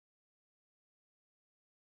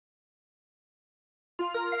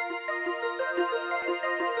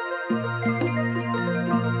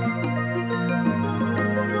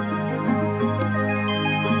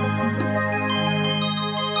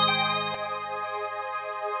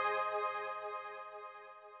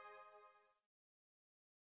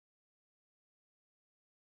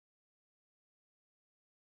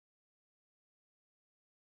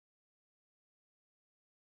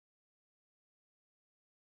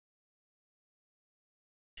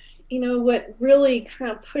what really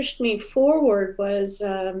kind of pushed me forward was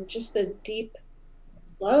just the deep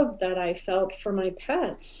love that I felt for my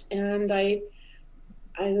pets. And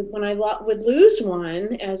when would lose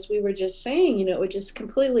one, as we were just saying, it would just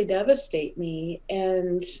completely devastate me.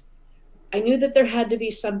 And I knew that there had to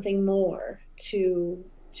be something more to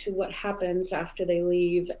what happens after they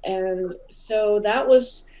leave. And so that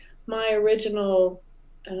was my original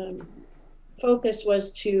um, focus,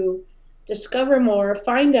 was to discover more,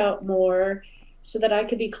 find out more, so that I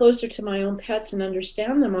could be closer to my own pets and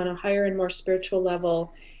understand them on a higher and more spiritual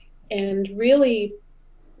level, and really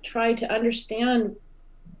try to understand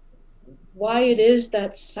why it is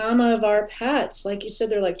that some of our pets, like you said,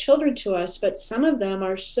 they're like children to us, but some of them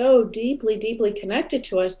are so deeply, deeply connected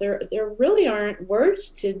to us. There really aren't words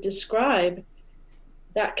to describe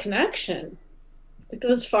that connection. It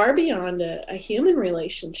goes far beyond a human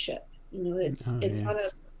relationship. Oh, It's yes. on a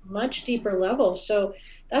much deeper level. So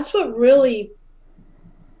that's what really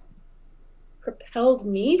propelled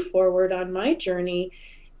me forward on my journey.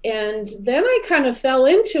 And then I kind of fell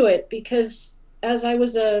into it because as I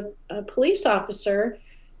was a police officer,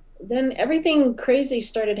 then everything crazy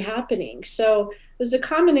started happening. So it was a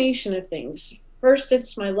combination of things. First,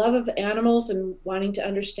 it's my love of animals and wanting to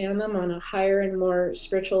understand them on a higher and more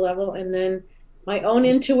spiritual level. And then my own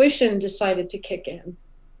intuition decided to kick in.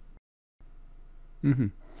 Hmm.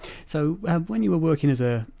 So, when you were working as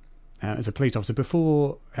a police officer,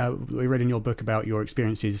 before we read in your book about your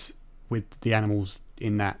experiences with the animals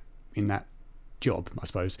in that job, I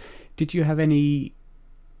suppose, did you have any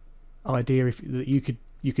idea if that you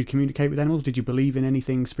could communicate with animals? Did you believe in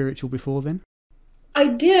anything spiritual before then? I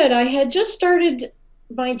did. I had just started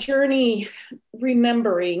my journey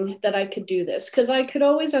remembering that I could do this because I could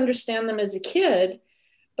always understand them as a kid,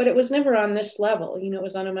 but it was never on this level. It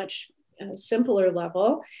was on a much simpler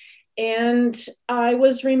level. And I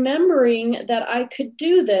was remembering that I could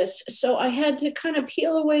do this. So I had to kind of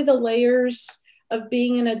peel away the layers of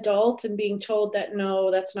being an adult and being told that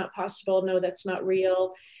no, that's not possible. No, that's not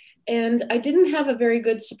real. And I didn't have a very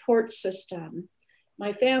good support system.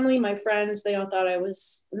 My family, my friends, they all thought I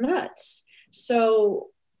was nuts. So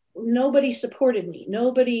nobody supported me.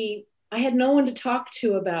 I had no one to talk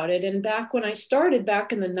to about it. And back when I started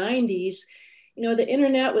back in the 90s, the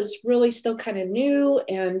internet was really still kind of new.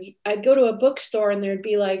 And I'd go to a bookstore and there'd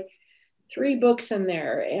be like three books in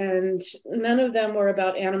there, and none of them were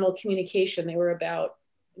about animal communication. They were about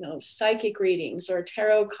psychic readings or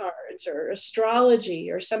tarot cards or astrology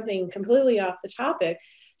or something completely off the topic.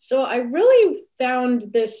 So I really found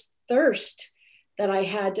this thirst that I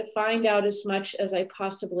had to find out as much as I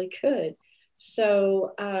possibly could.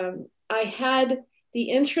 So I had the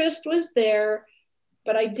interest was there,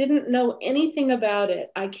 but I didn't know anything about it.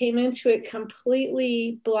 I came into it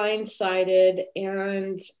completely blindsided,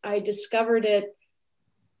 and I discovered it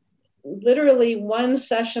literally one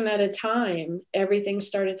session at a time. Everything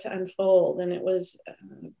started to unfold, and it was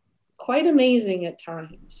quite amazing at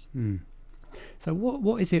times. Hmm. So,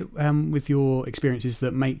 what is it with your experiences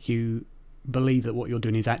that make you believe that what you're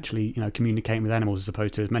doing is actually communicating with animals, as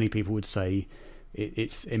opposed to, as many people would say,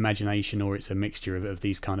 it's imagination or it's a mixture of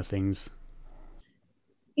these kind of things?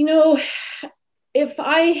 You know, if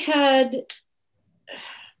I had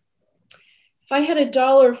if I had a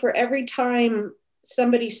dollar for every time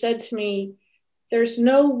somebody said to me, there's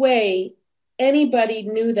no way anybody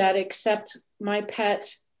knew that except my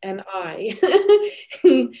pet and I.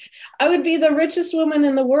 I would be the richest woman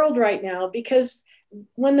in the world right now, because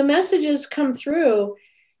when the messages come through,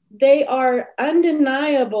 they are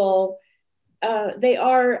undeniable. They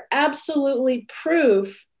are absolutely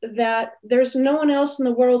proof that there's no one else in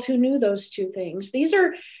the world who knew those two things. These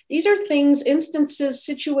are things, instances,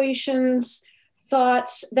 situations,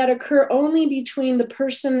 thoughts that occur only between the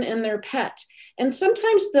person and their pet. And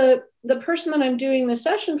sometimes the person that I'm doing the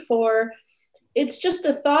session for, it's just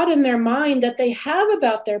a thought in their mind that they have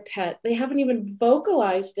about their pet. They haven't even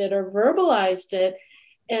vocalized it or verbalized it.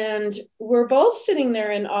 And we're both sitting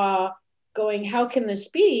there in awe, going, how can this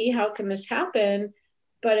be? How can this happen?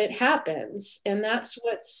 But it happens. And that's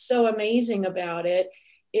what's so amazing about it,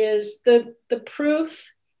 is the proof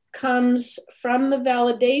comes from the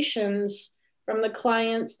validations from the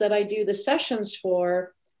clients that I do the sessions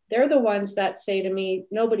for. They're the ones that say to me,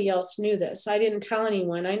 nobody else knew this. I didn't tell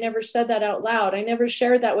anyone. I never said that out loud. I never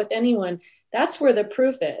shared that with anyone. That's where the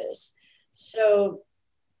proof is. So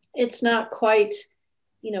it's not quite,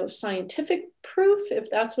 scientific proof, if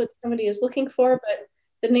that's what somebody is looking for, but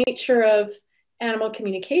the nature of animal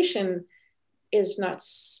communication is not,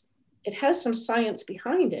 it has some science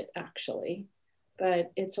behind it, actually,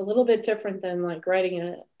 but it's a little bit different than like writing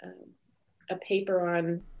a paper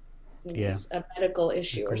on Yeah, a medical of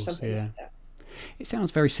issue or course. something Yeah. like that. It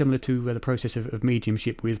sounds very similar to the process of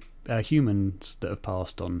mediumship with humans that have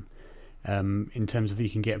passed on. In terms of you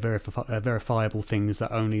can get verifiable things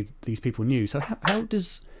that only these people knew. So how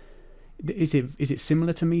does is it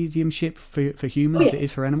similar to mediumship for Oh humans as it is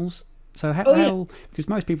yes. for animals? So Oh yeah. because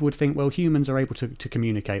most people would think, well, humans are able to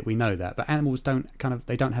communicate, we know that, but animals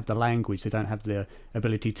they don't have the language, they don't have the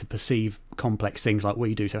ability to perceive complex things like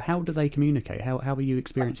we do. So how do they communicate? How are you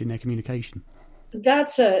experiencing their communication?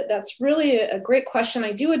 That's really a great question.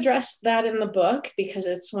 I do address that in the book because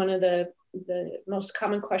it's one of the most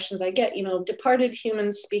common questions I get. Departed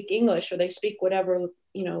humans speak English or they speak whatever,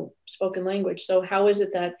 spoken language. So how is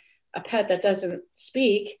it that a pet that doesn't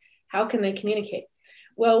speak, how can they communicate?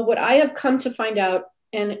 Well, what I have come to find out,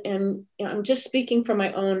 and I'm just speaking from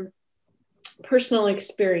my own personal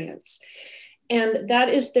experience, and that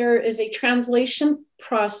is there is a translation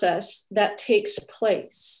process that takes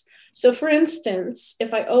place. So, for instance,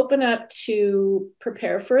 if I open up to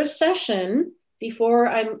prepare for a session before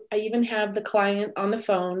I even have the client on the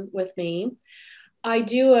phone with me, I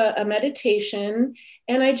do a meditation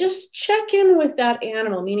and I just check in with that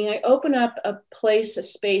animal, meaning I open up a place, a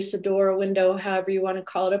space, a door, a window, however you want to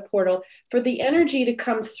call it, a portal for the energy to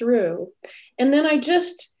come through. And then I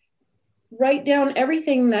just write down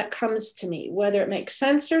everything that comes to me, whether it makes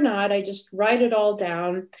sense or not. I just write it all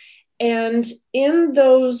down. And in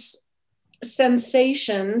those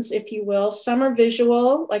sensations, if you will, some are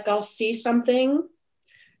visual, like I'll see something.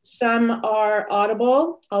 Some are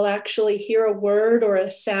audible. I'll actually hear a word or a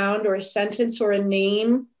sound or a sentence or a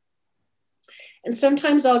name. And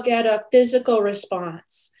sometimes I'll get a physical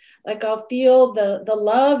response. Like I'll feel the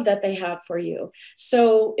love that they have for you.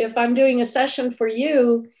 So if I'm doing a session for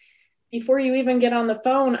you, before you even get on the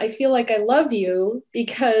phone, I feel like I love you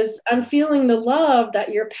because I'm feeling the love that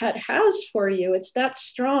your pet has for you. It's that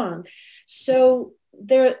strong. So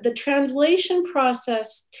the translation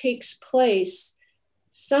process takes place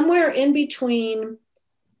somewhere in between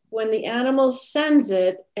when the animal sends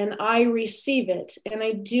it and I receive it. And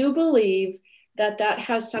I do believe that that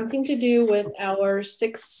has something to do with our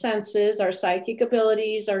sixth senses, our psychic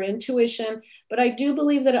abilities, our intuition. But I do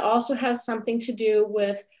believe that it also has something to do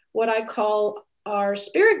with what I call our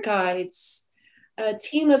spirit guides, a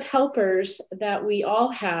team of helpers that we all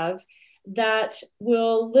have that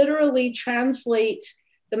will literally translate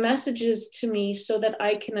the messages to me so that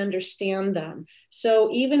I can understand them. So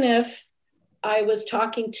even if I was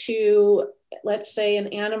talking to, let's say, an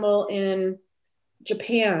animal in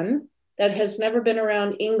Japan that has never been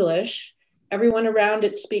around English, everyone around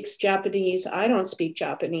it speaks Japanese, I don't speak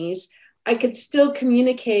Japanese, I could still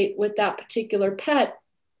communicate with that particular pet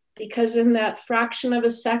because in that fraction of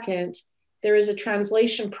a second, there is a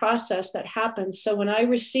translation process that happens. So when I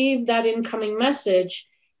receive that incoming message,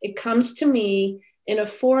 it comes to me in a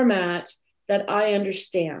format that I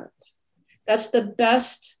understand. That's the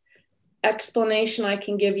best explanation I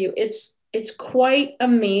can give you. It's quite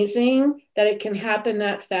amazing that it can happen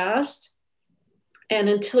that fast. And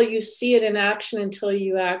until you see it in action, until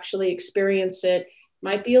you actually experience it,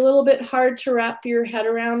 might be a little bit hard to wrap your head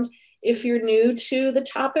around if you're new to the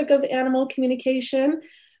topic of animal communication.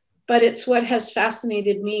 But it's what has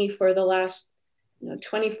fascinated me for the last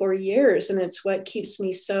 24 years. And it's what keeps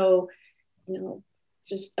me so,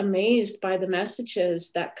 just amazed by the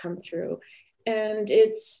messages that come through. And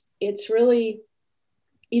it's really,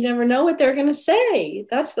 you never know what they're going to say.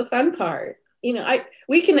 That's the fun part.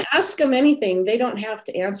 We can ask them anything. They don't have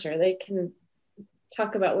to answer. They can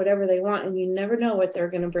talk about whatever they want, and you never know what they're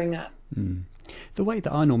going to bring up. Mm. The way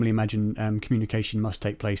that I normally imagine communication must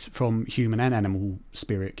take place from human and animal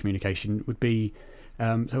spirit communication would be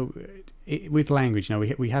with language.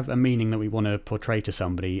 We have a meaning that we want to portray to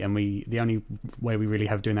somebody, and the only way we really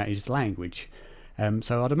have doing that is language.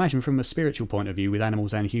 So I'd imagine from a spiritual point of view, with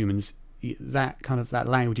animals and humans, that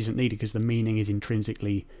language isn't needed because the meaning is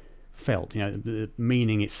intrinsically felt. The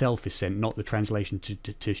meaning itself is sent, not the translation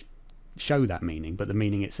to show that meaning, but the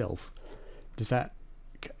meaning itself. Does that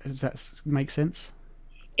make sense?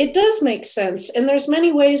 It does make sense. And there's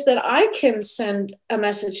many ways that I can send a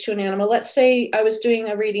message to an animal. Let's say I was doing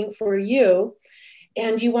a reading for you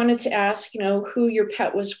and you wanted to ask, who your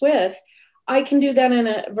pet was with. I can do that in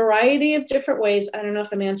a variety of different ways. I don't know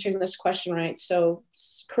if I'm answering this question right, so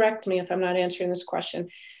correct me if I'm not answering this question.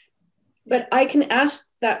 But I can ask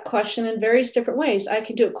that question in various different ways. I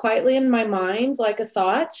can do it quietly in my mind, like a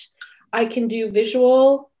thought. I can do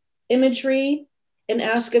visual imagery and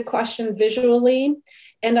ask a question visually.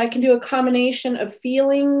 And I can do a combination of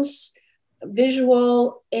feelings,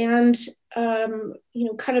 visual, and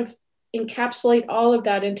kind of encapsulate all of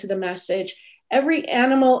that into the message. every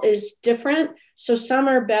animal is different. So some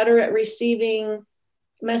are better at receiving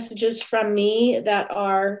messages from me that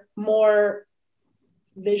are more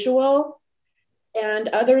visual, and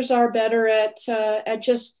others are better at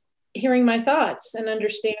just hearing my thoughts and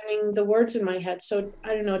understanding the words in my head. So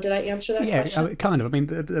I don't know, did I answer that Yeah, question? kind of. I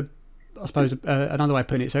mean, I suppose another way of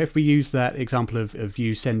putting it. So if we use that example of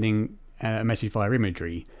you sending a message via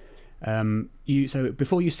imagery, so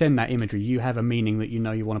before you send that imagery, you have a meaning that you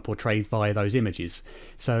know you want to portray via those images.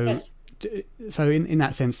 So Yes. so in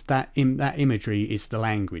that sense, that imagery is the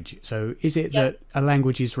language. So is it Yes. that a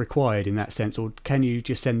language is required in that sense, or can you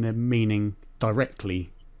just send the meaning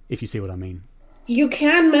directly? If you see what I mean. You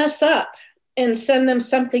can mess up and send them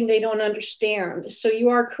something they don't understand. So you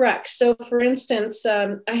are correct. So for instance,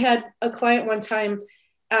 I had a client one time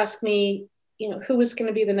ask me, who was going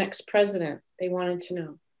to be the next president. They wanted to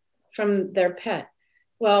know from their pet.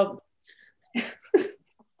 Well,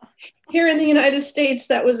 here in the United States,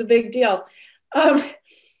 that was a big deal. Um,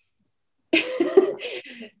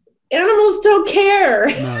 Animals don't care.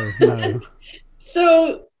 No, no.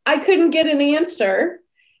 So I couldn't get an answer.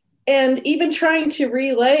 And even trying to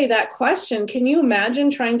relay that question, can you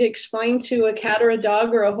imagine trying to explain to a cat or a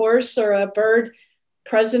dog or a horse or a bird,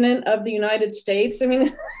 president of the United States? I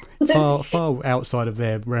mean, Far outside of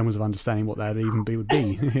their realms of understanding what that would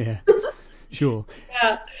be. Yeah, sure.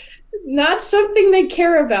 yeah, not something they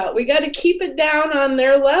care about. We got to keep it down on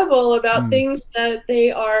their level about Mm, things that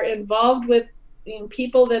they are involved with,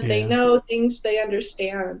 people that they yeah. know, things they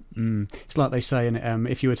understand. It's like they say,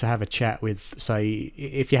 if you were to have a chat with, say,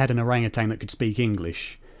 if you had an orangutan that could speak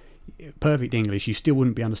English, perfect English, you still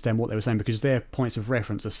wouldn't be understand what they were saying because their points of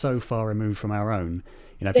reference are so far removed from our own.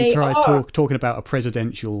 If you They try are. talking about a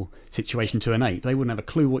presidential situation to an ape, they wouldn't have a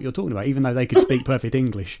clue what you're talking about, even though they could speak perfect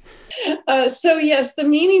English. So yes, the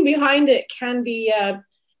meaning behind it can be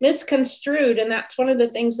misconstrued, and that's one of the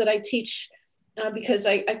things that I teach because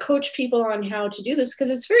I coach people on how to do this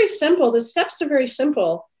because it's very simple. The steps are very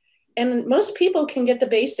simple, and most people can get the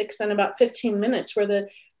basics in about 15 minutes. Where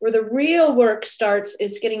the real work starts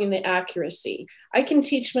is getting in the accuracy. I can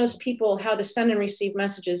teach most people how to send and receive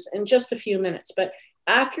messages in just a few minutes, but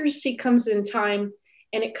accuracy comes in time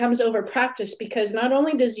and it comes over practice because not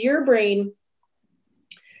only does your brain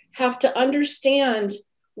have to understand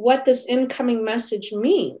what this incoming message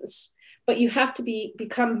means, but you have to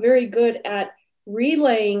become very good at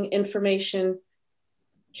relaying information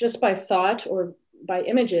just by thought or by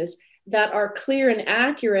images that are clear and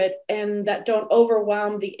accurate and that don't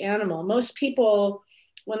overwhelm the animal. Most people,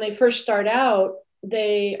 when they first start out,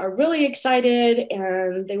 they are really excited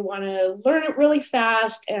and they want to learn it really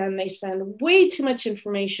fast and they send way too much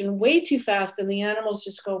information way too fast and the animals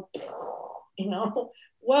just go,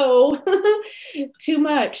 whoa, too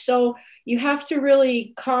much. So you have to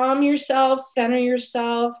really calm yourself, center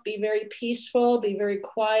yourself, be very peaceful, be very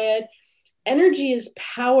quiet. Energy is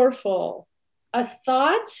powerful. A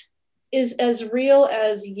thought is as real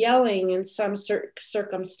as yelling in some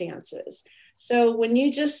circumstances. So when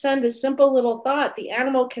you just send a simple little thought, the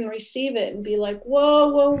animal can receive it and be like, whoa,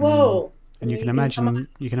 whoa, Mm. whoa. And And you can come up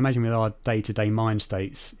you can imagine with our day-to-day mind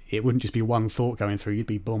states, it wouldn't just be one thought going through; you'd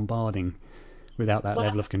be bombarding without that level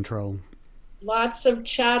of lots, control. lots of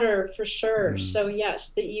chatter for sure. Mm. So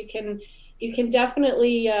yes, that you can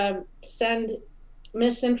definitely send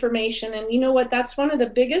misinformation. And you know what? That's one of the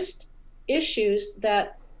biggest issues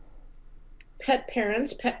that pet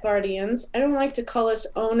parents, pet guardians, I don't like to call us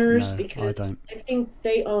owners No, I because don't. I think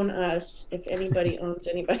they own us if anybody owns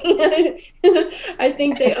anybody. I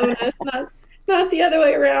think they own us, not the other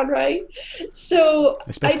way around, right? So I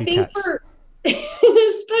Especially think cats. for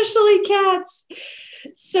especially cats.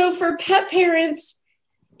 So for pet parents,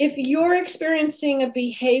 if you're experiencing a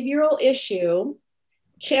behavioral issue,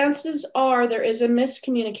 chances are there is a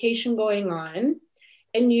miscommunication going on.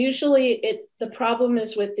 And usually the problem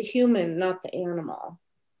is with the human, not the animal.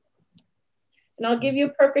 And I'll give you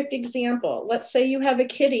a perfect example. Let's say you have a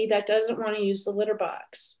kitty that doesn't want to use the litter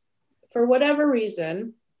box. For whatever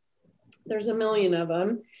reason, there's a million of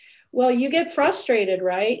them. Well, you get frustrated,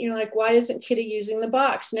 right? You're like, why isn't Kitty using the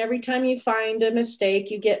box? And every time you find a mistake,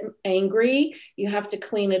 you get angry. You have to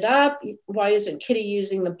clean it up. Why isn't Kitty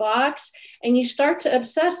using the box? And you start to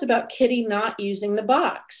obsess about Kitty not using the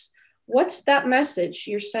box. What's that message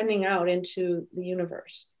you're sending out into the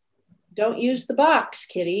universe? Don't use the box,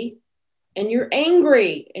 Kitty. And you're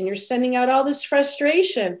angry and you're sending out all this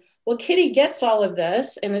frustration. Well, Kitty gets all of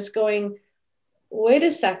this and is going, wait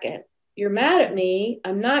a second. You're mad at me.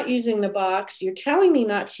 I'm not using the box. You're telling me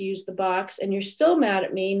not to use the box and you're still mad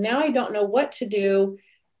at me. Now I don't know what to do,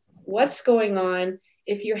 what's going on.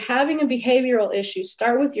 If you're having a behavioral issue,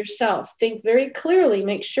 start with yourself. Think very clearly.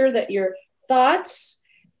 Make sure that your thoughts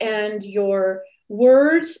and your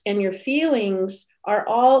words and your feelings are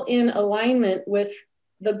all in alignment with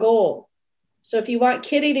the goal. So if you want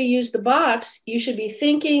Kitty to use the box, you should be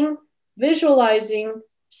thinking, visualizing,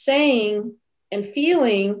 saying, and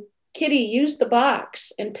feeling, Kitty, use the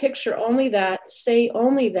box, and picture only that, say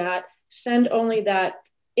only that, send only that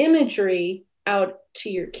imagery out to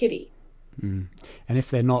your kitty. And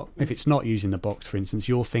if it's not using the box, for instance,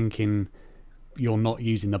 you're thinking you're not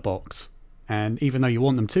using the box, and even though you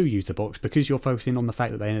want them to use the box, because you're focusing on the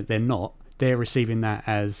fact that they're not, they're receiving that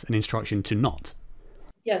as an instruction to not.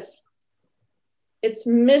 Yes. It's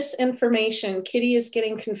misinformation. Kitty is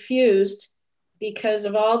getting confused because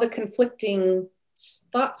of all the conflicting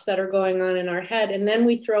thoughts that are going on in our head. And then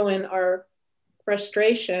we throw in our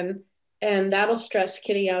frustration, and that'll stress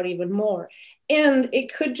Kitty out even more. And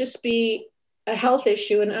it could just be a health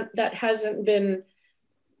issue, and that hasn't been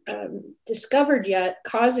discovered yet,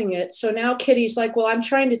 causing it. So now Kitty's like, well, I'm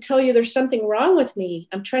trying to tell you there's something wrong with me.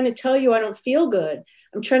 I'm trying to tell you I don't feel good.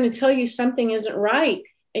 I'm trying to tell you something isn't right,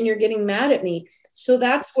 and you're getting mad at me. So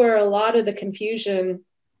that's where a lot of the confusion,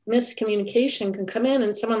 miscommunication can come in,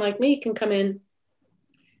 and someone like me can come in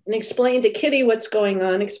and explain to Kitty what's going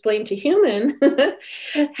on, explain to human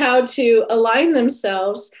how to align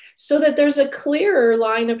themselves so that there's a clearer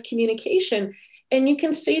line of communication. And you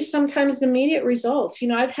can see sometimes immediate results.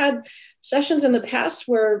 I've had sessions in the past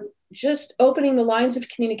where just opening the lines of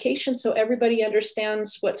communication so everybody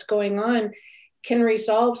understands what's going on can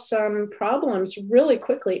resolve some problems really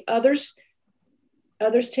quickly. Others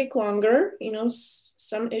take longer,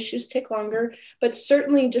 some issues take longer, but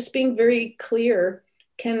certainly just being very clear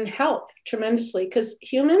can help tremendously, because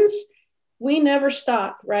humans, we never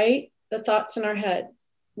stop, right? The thoughts in our head.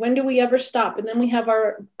 When do we ever stop? And then we have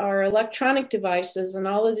our electronic devices and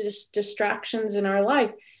all of the distractions in our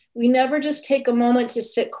life. We never just take a moment to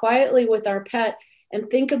sit quietly with our pet and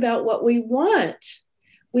think about what we want.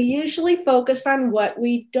 We usually focus on what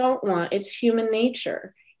we don't want. It's human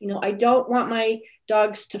nature. I don't want my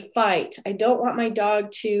dogs to fight. I don't want my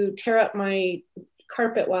dog to tear up my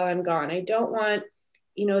carpet while I'm gone. I don't want,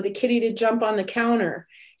 the kitty to jump on the counter.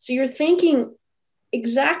 So you're thinking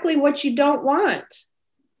exactly what you don't want.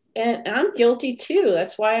 And I'm guilty too.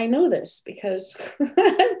 That's why I know this, because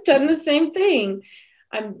I've done the same thing.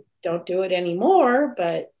 I don't do it anymore,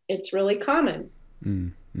 but it's really common.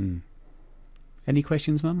 Any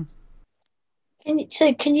questions, Mum?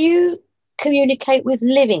 Can you communicate with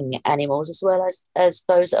living animals as well as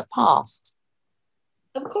those that have passed?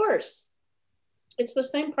 Of course. It's the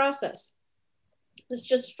same process. It's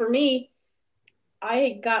just, for me,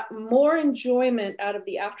 I got more enjoyment out of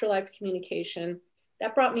the afterlife communication.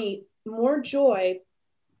 That brought me more joy.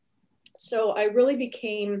 So I really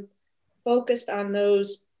became focused on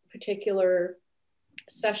those particular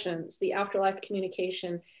sessions, the afterlife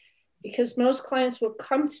communication, because most clients will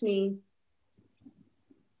come to me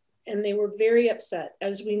and they were very upset,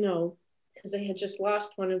 as we know, because they had just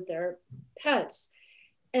lost one of their pets.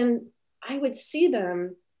 And I would see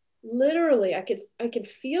them literally, I could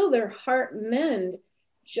feel their heart mend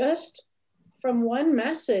just from one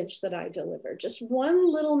message that I delivered, just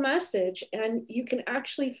one little message. And you can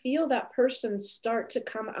actually feel that person start to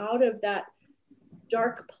come out of that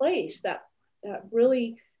dark place, that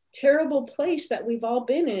really terrible place that we've all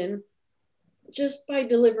been in, just by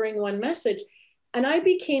delivering one message. And I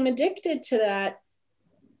became addicted to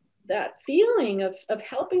that feeling of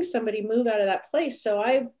helping somebody move out of that place. So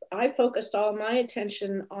I focused all my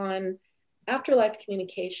attention on afterlife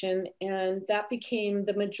communication, and that became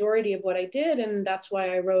the majority of what I did. And that's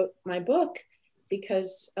why I wrote my book,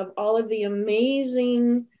 because of all of the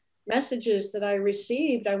amazing messages that I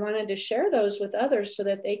received. I wanted to share those with others so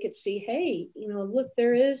that they could see, hey, look,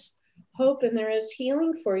 there is hope and there is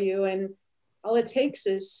healing for you. And all it takes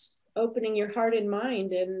is opening your heart and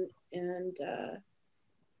mind, and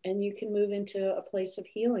you can move into a place of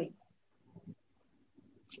healing.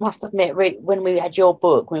 Must admit, when we had your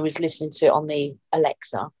book, when we was listening to it on the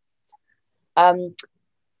Alexa,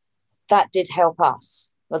 that did help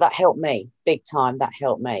us. Well, that helped me big time. That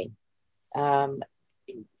helped me.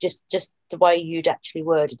 Just the way you'd actually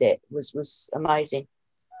worded it was amazing.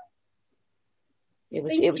 It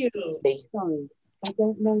was easy. Sorry, I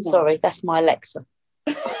don't know that. Sorry, that's my Alexa.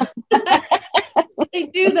 They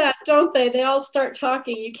do that, don't they? They all start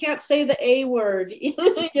talking. You can't say the A word. You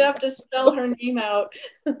have to spell her name out.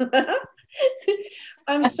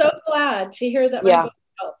 I'm so glad to hear that my book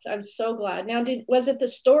helped. I'm so glad. Now, was it the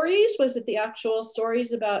stories? Was it the actual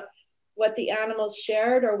stories about what the animals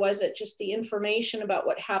shared, or was it just the information about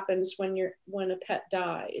what happens when a pet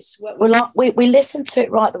dies? What was? Well, we listened to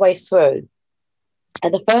it right the way through,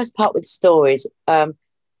 and the first part with stories,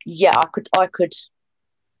 yeah, I could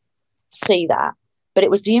see that, but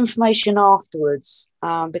it was the information afterwards,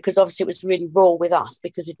 because obviously it was really raw with us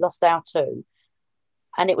because we'd lost our two,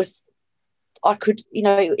 and it was, I could,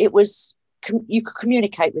 it was, you could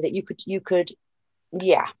communicate with it, you could,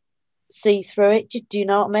 yeah, see through it. Do you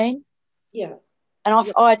know what I mean? Yeah. And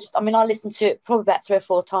I listened to it probably about 3 or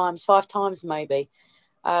 4 times, 5 times maybe.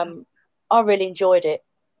 I really enjoyed it.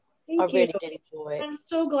 Thank I you. really did enjoy it. I'm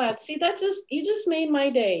so glad. See, you just made my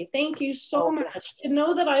day. Thank you so Oh, much to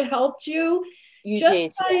know that I helped you you just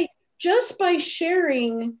did, by just by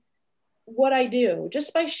sharing what I do,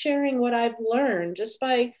 just by sharing what I've learned, just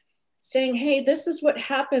by saying, hey, this is what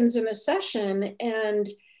happens in a session. And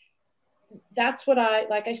that's what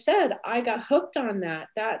like I said, I got hooked on that.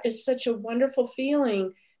 That is such a wonderful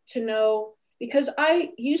feeling to know, because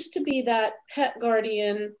I used to be that pet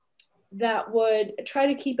guardian that would try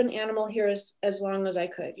to keep an animal here as long as I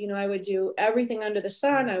could. I would do everything under the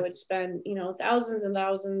sun. I would spend, thousands and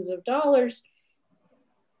thousands of dollars,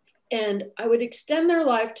 and I would extend their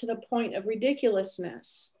life to the point of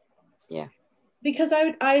ridiculousness. Yeah. Because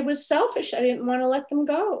I was selfish. I didn't want to let them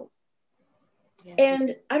go. Yeah.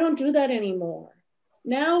 And I don't do that anymore.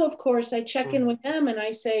 Now, of course, I check in with them and I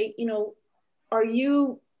say, are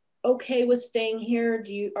you okay with staying here?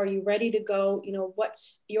 Are you ready to go?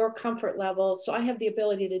 What's your comfort level? So I have the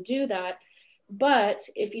ability to do that. But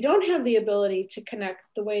if you don't have the ability to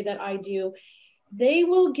connect the way that I do, they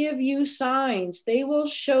will give you signs. They will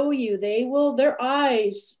show you. Their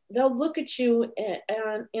eyes, they'll look at you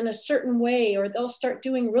in a certain way, or they'll start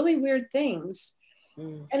doing really weird things.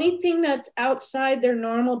 Anything that's outside their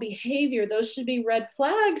normal behavior, those should be red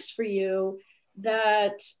flags for you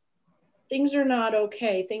that things are not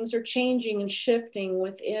okay. Things are changing and shifting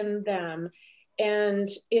within them. And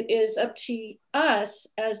it is up to us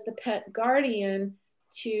as the pet guardian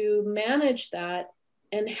to manage that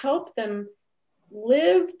and help them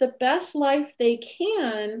live the best life they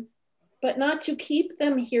can, but not to keep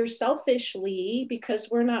them here selfishly because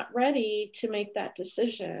we're not ready to make that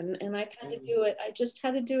decision. And I've had to do it. I just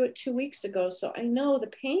had to do it 2 weeks ago. So I know the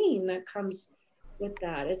pain that comes with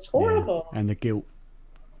that. It's horrible. Yeah, and the guilt.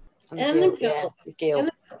 And the guilt. Yeah, the guilt.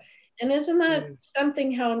 And isn't that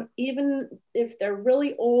something, how even if they're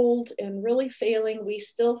really old and really failing, we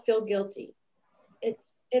still feel guilty.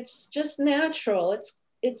 It's just natural.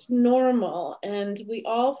 It's normal. And we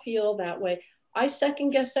all feel that way. I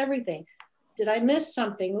second guess everything. Did I miss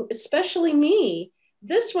something? Especially me.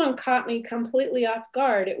 This one caught me completely off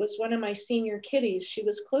guard. It was one of my senior kitties. She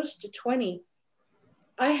was close to 20.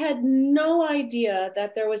 I had no idea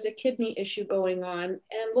that there was a kidney issue going on.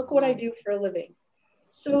 And look what I do for a living.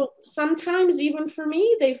 So sometimes even for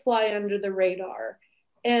me, they fly under the radar.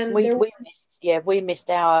 And we missed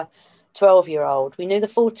our 12-year-old. We knew the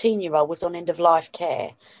 14-year-old was on end of life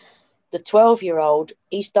care. The 12-year-old,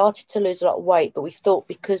 he started to lose a lot of weight, but we thought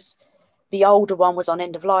because the older one was on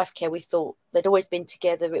end of life care, we thought they'd always been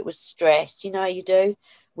together. It was stress, you do.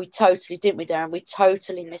 We totally, didn't we, Darren? We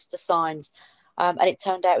totally missed the signs. And it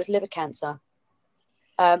turned out it was liver cancer.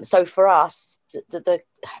 So for us, the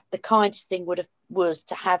kindest thing was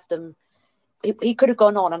to have them. He could have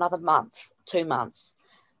gone on another month, 2 months,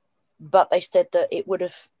 but they said that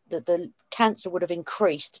the cancer would have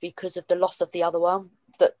increased because of the loss of the other one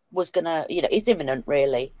that was gonna, is imminent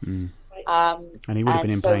really. And he would have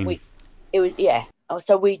been in pain.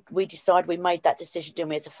 So we decided, we made that decision, didn't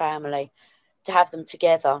we, as a family, to have them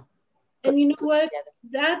together. And you know what?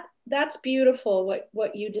 That's beautiful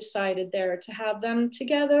what you decided there, to have them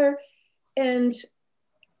together. And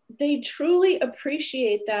they truly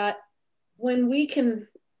appreciate that when we can.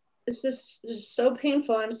 This is so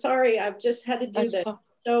painful. I'm sorry. I've just had to do this.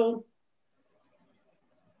 So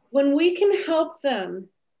when we can help them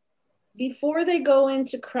before they go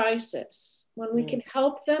into crisis, when we can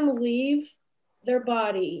help them leave their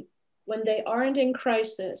body when they aren't in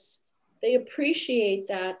crisis, they appreciate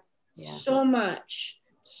that so much.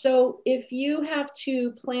 So if you have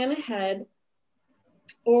to plan ahead,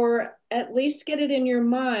 or at least get it in your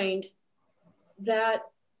mind that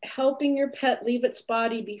helping your pet leave its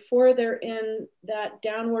body before they're in that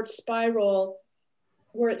downward spiral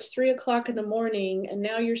where it's 3 o'clock in the morning and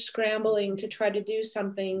now you're scrambling to try to do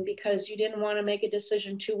something because you didn't want to make a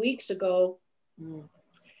decision 2 weeks ago.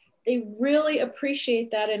 They really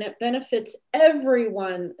appreciate that, and it benefits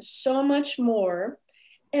everyone so much more.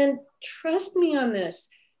 And trust me on this,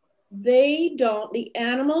 the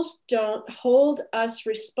animals don't hold us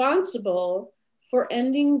responsible for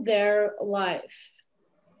ending their life.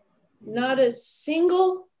 Not a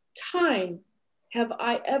single time have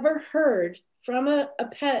I ever heard from a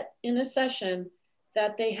pet in a session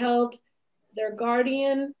that they held their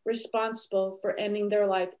guardian responsible for ending their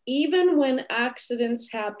life, even when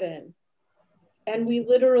accidents happen and we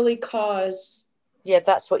literally cause. Yeah,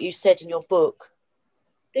 that's what you said in your book.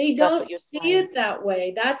 They don't see it that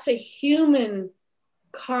way. That's a human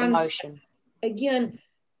concept. Emotion. Again,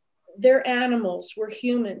 they're animals. We're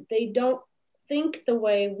human. They don't think the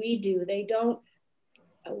way we do. They don't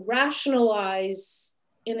rationalize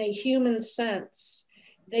in a human sense.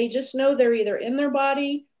 They just know they're either in their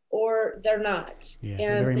body or they're not. Yeah,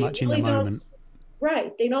 and very they much really in the moment.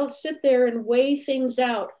 Right. They don't sit there and weigh things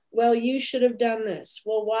out. Well, you should have done this.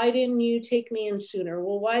 Well, why didn't you take me in sooner?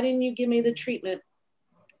 Well, why didn't you give me the treatment?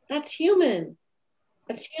 That's human.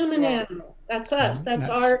 That's human animal. That's us. That's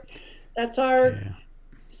our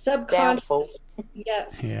subconscious. Downfall.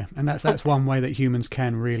 Yes. Yeah, and that's one way that humans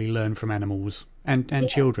can really learn from animals and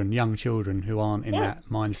children, young children who aren't in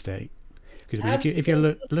that mind state. Because I mean, if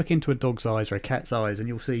you look into a dog's eyes or a cat's eyes, and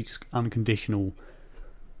you'll see just unconditional,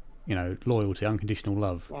 loyalty, unconditional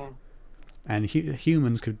love. Yeah. And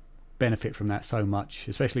humans could benefit from that so much,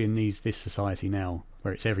 especially in this society now,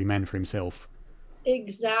 where it's every man for himself.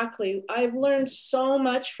 Exactly. I've learned so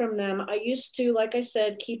much from them. I used to, like I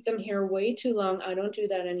said, keep them here way too long. I don't do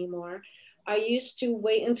that anymore. I used to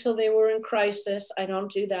wait until they were in crisis. I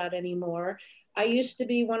don't do that anymore. I used to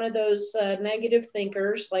be one of those negative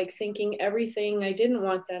thinkers, like thinking everything I didn't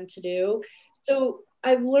want them to do. So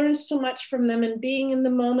I've learned so much from them, and being in the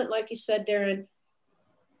moment, like you said, Darren,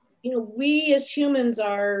 we as humans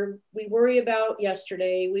we worry about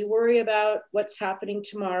yesterday. We worry about what's happening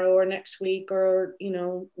tomorrow or next week or,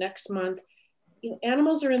 next month.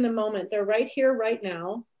 Animals are in the moment. They're right here, right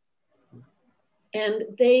now. And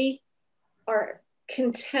they are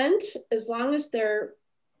content as long as they're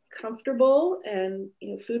comfortable and,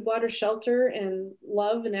 food, water, shelter, and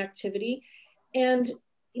love and activity. And,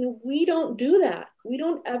 we don't do that. We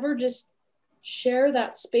don't ever just share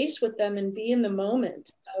that space with them and be in the moment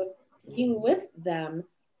of being with them.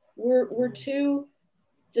 We're too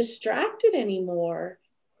distracted anymore.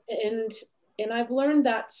 And I've learned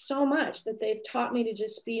that so much, that they've taught me to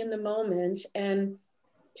just be in the moment and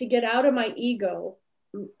to get out of my ego.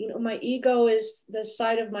 My ego is the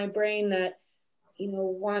side of my brain that,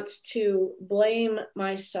 wants to blame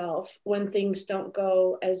myself when things don't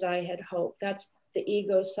go as I had hoped. That's the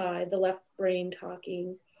ego side, the left brain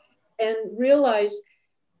talking. And realize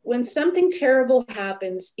when something terrible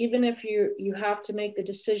happens, even if you have to make the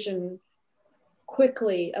decision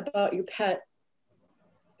quickly about your pet,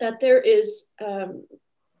 that there is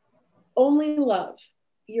only love.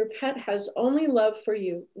 Your pet has only love for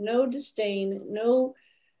you, no disdain, no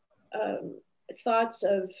thoughts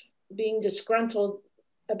of being disgruntled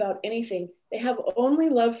about anything. They have only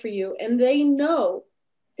love for you, and they know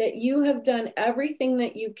that you have done everything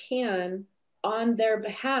that you can on their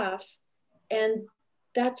behalf, and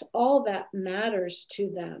that's all that matters to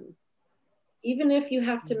them. Even if you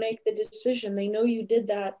have to make the decision, they know you did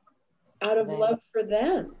that out of love for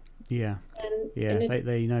them. Yeah.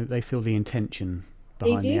 And they feel the intention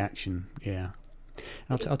behind the action. Yeah.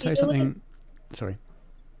 I'll tell you something. Sorry.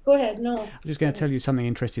 Go ahead. No. I'm just going to tell you something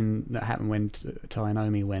interesting that happened when Ty and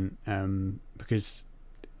Omi went, because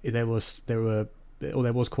there was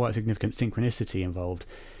quite a significant synchronicity involved.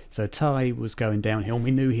 So Ty was going downhill.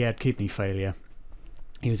 We knew he had kidney failure.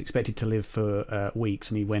 He was expected to live for weeks,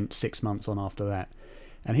 and he went 6 months on after that.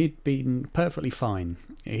 And he'd been perfectly fine.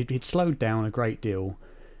 He'd slowed down a great deal,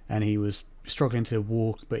 and he was struggling to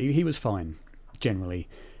walk, but he was fine, generally.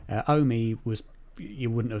 Omi was, you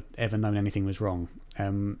wouldn't have ever known anything was wrong.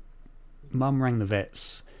 Mum rang the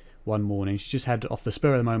vets one morning. She just had, off the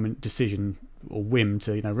spur of the moment decision or whim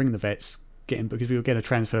to ring the vets, because we were getting a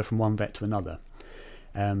transfer from one vet to another.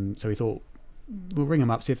 So we thought, we'll ring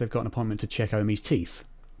them up, see if they've got an appointment to check Omi's teeth.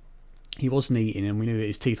 He wasn't eating, and we knew that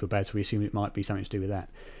his teeth were bad, so we assumed it might be something to do with that.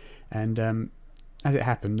 And as it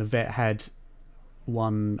happened, the vet had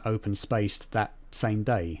one open spaced that same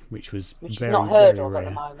day, which was very, not heard very of rare. at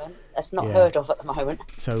the moment. That's not heard of at the moment.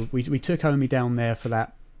 So we took Omi down there for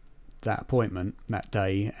that appointment that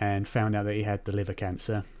day, and found out that he had the liver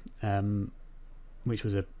cancer, which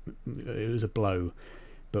was a blow.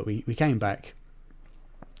 But we came back,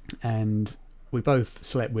 and we both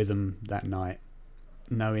slept with him that night,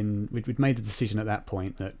 knowing we'd made the decision at that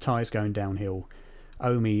point that Ty's going downhill.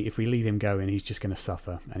 Omi, if we leave him going, he's just going to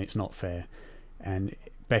suffer, and it's not fair, and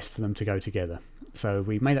best for them to go together. So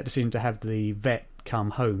we made that decision to have the vet come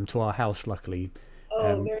home to our house, luckily,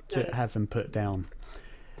 nice. to have them put down.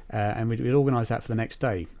 and we'd organised that for the next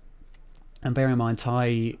day. And bear in mind,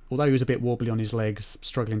 Ty, although he was a bit wobbly on his legs,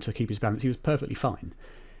 struggling to keep his balance, he was perfectly fine.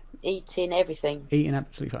 Eating everything. Eating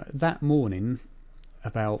absolutely fine. That morning,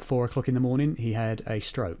 about 4 o'clock in the morning, he had a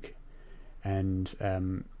stroke.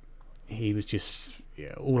 And he was just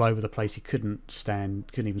all over the place. He couldn't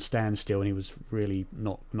even stand still, and he was really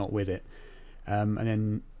not with it. And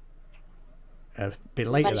then a bit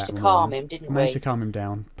later Managed that to morning, calm him, didn't managed we? to calm him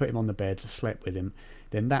down, put him on the bed, slept with him.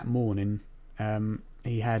 Then that morning,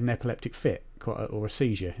 he had an epileptic fit, or a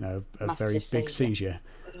seizure, a Massive very big seizure,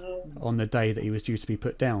 on the day that he was due to be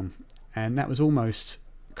put down. And that was almost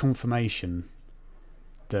confirmation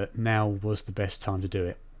that now was the best time to do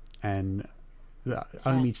it. And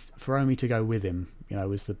for Omi to go with him,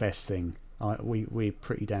 was the best thing. We're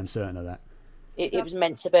pretty damn certain of that. It was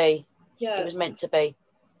meant to be. Yes. It was meant to be.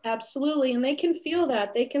 Absolutely. And they can feel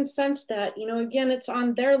that. They can sense that. Again, it's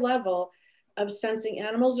on their level of sensing.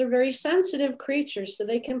 Animals are very sensitive creatures, so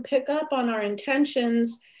they can pick up on our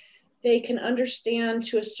intentions. They can understand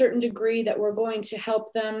to a certain degree that we're going to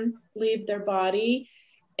help them leave their body.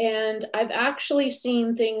 And I've actually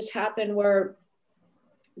seen things happen where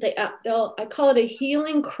I call it a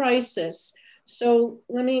healing crisis. So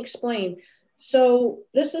let me explain. So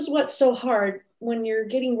this is what's so hard when you're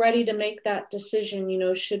getting ready to make that decision.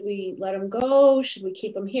 Should we let them go? Should we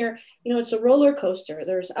keep them here? It's a roller coaster.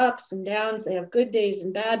 There's ups and downs. They have good days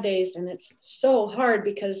and bad days. And it's so hard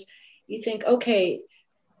because you think, okay,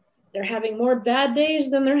 they're having more bad days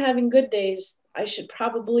than they're having good days. I should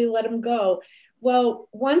probably let them go. Well,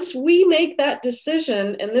 once we make that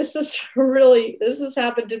decision, and this has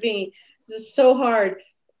happened to me, this is so hard.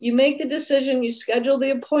 You make the decision, you schedule the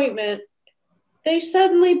appointment, they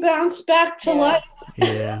suddenly bounce back to life.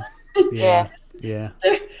 Yeah.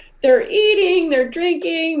 They're eating, they're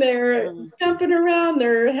drinking, they're jumping around,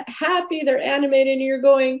 they're happy, they're animated, and you're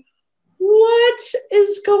going, what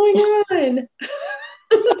is going on?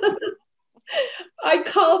 I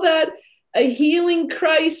call that a healing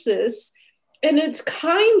crisis. And it's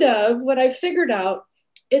kind of what I figured out.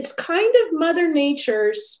 It's kind of Mother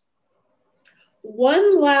Nature's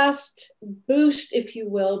one last boost, if you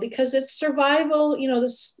will, because it's survival.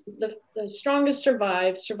 The strongest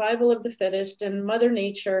survival of the fittest, and Mother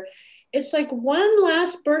Nature. It's like one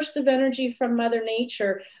last burst of energy from Mother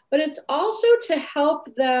Nature, but it's also to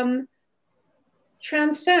help them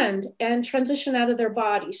transcend and transition out of their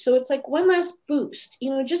body. So it's like one last boost.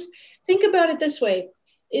 Just think about it this way.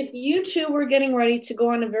 If you two were getting ready to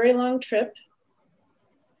go on a very long trip,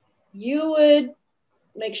 you would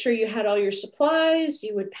make sure you had all your supplies,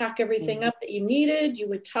 you would pack everything up that you needed, you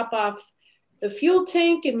would top off the fuel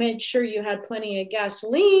tank and make sure you had plenty of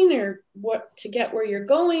gasoline or what to get where you're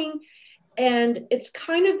going. And it's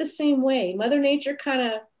kind of the same way. Mother Nature kind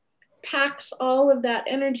of packs all of that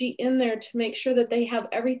energy in there to make sure that they have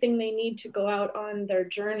everything they need to go out on their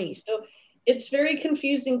journey. So it's very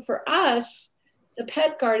confusing for us, the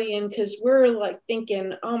pet guardian, because we're like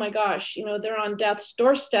thinking, oh my gosh, they're on death's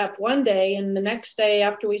doorstep one day, and the next day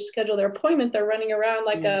after we schedule their appointment, they're running around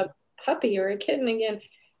like a puppy or a kitten again.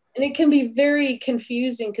 And it can be very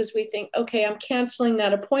confusing because we think, okay, I'm canceling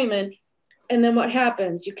that appointment. And then what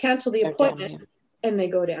happens? You cancel the appointment and they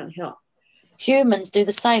go downhill. Humans do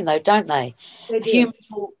the same though, don't they? They do. Humans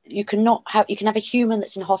you can have a human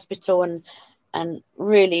that's in hospital and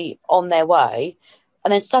really on their way,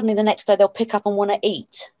 and then suddenly the next day they'll pick up and want to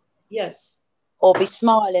eat. Yes. Or be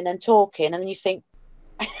smiling and talking, and then you think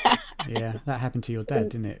yeah, that happened to your dad,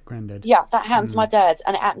 didn't it, Granddad? Yeah, that happened to my dad,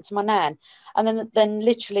 and it happened to my nan. And then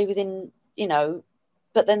literally within,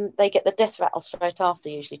 but then they get the death rattle straight after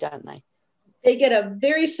usually, don't they? They get a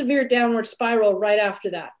very severe downward spiral right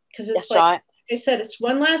after that. Because it's like I said, it's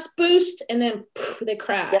one last boost and then they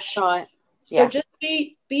crash. That's right. So just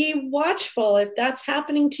be watchful. If that's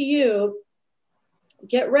happening to you,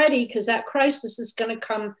 get ready, because that crisis is going to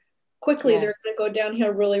come quickly. They're going to go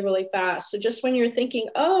downhill really, really fast. So just when you're thinking,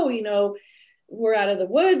 oh, we're out of the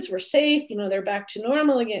woods, we're safe, they're back to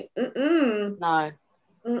normal again. No.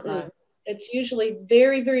 It's usually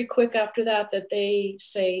very, very quick after that they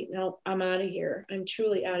say, no, I'm out of here. I'm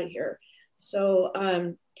truly out of here. So,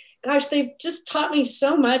 gosh, they've just taught me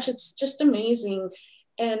so much. It's just amazing.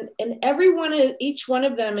 And each one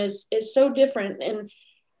of them is so different. And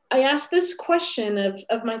I ask this question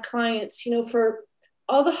of my clients, for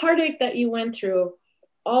all the heartache that you went through,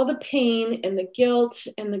 all the pain and the guilt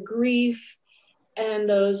and the grief and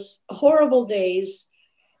those horrible days,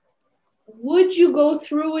 would you go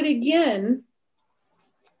through it again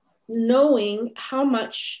knowing how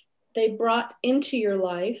much they brought into your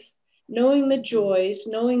life, knowing the joys,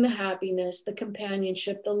 knowing the happiness, the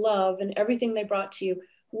companionship, the love, and everything they brought to you?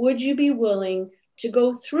 would you be willing to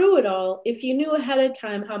go through it all if you knew ahead of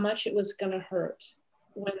time how much it was going to hurt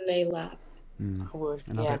when they left? I would.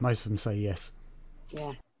 And I bet most of them say yes.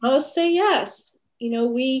 Yeah. Most say yes. You know,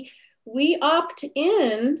 we opt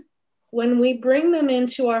in when we bring them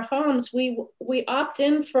into our homes. We opt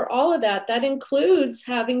in for all of that. That includes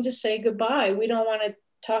having to say goodbye. We don't want to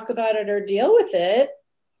talk about it or deal with it,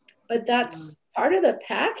 but that's part of the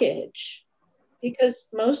package, because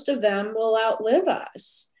most of them will outlive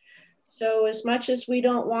us. So as much as we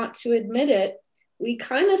don't want to admit it, we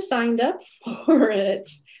kind of signed up for it.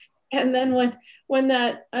 And then when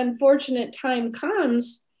that unfortunate time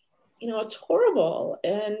comes, you know, it's horrible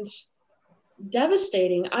and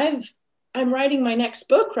devastating. I'm writing my next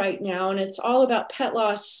book right now, and it's all about pet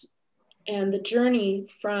loss and the journey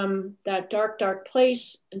from that dark, dark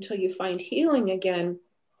place until you find healing again.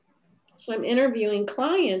 So I'm interviewing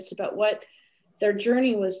clients about what their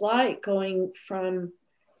journey was like, going from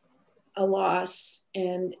a loss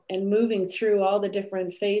and moving through all the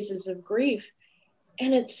different phases of grief.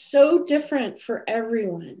 And it's so different for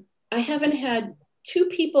everyone. I haven't had two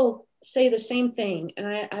people say the same thing,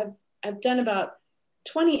 and I've done about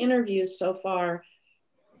 20 interviews so far.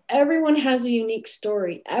 Everyone has a unique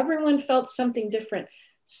story. Everyone felt something different.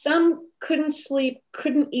 Some couldn't sleep,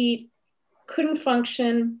 couldn't eat, couldn't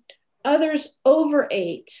function. Others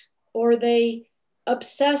overate, or they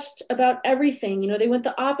obsessed about everything. You know, they went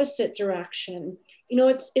the opposite direction. You know,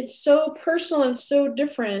 it's so personal and so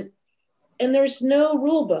different. And there's no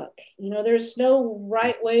rule book. You know, there's no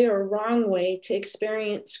right way or wrong way to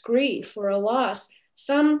experience grief or a loss.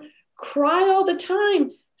 Some cry all the time.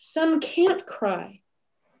 Some can't cry.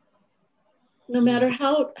 No matter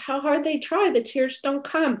how hard they try, the tears don't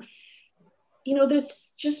come. You know,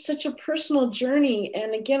 there's just such a personal journey.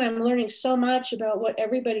 And again, I'm learning so much about what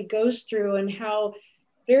everybody goes through and how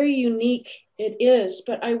very unique it is.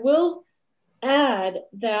 But I will add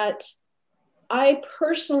that I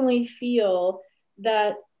personally feel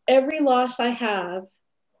that every loss I have,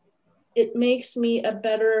 it makes me a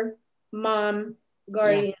better mom,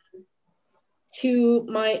 guardian to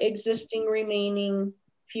my existing remaining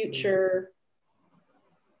future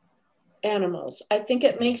animals. I think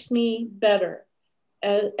it makes me better.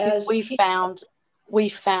 As we found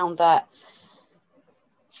that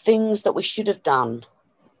things that we should have done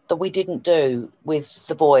that we didn't do with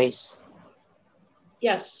the boys.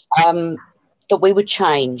 Yes. That we would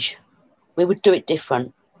change. We would do it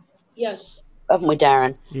different. Yes. Haven't we,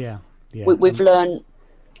 Darren? Yeah. We've learned,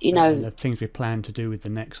 you know. And the things we plan to do with the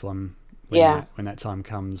next one when that time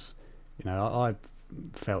comes. You know, I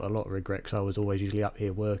felt a lot of regret because I was always usually up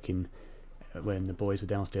here working when the boys were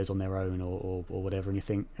downstairs on their own or whatever, and you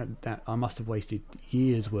think that I must have wasted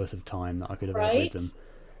years worth of time that I could have had with them.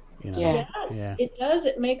 You know? Yes, it does.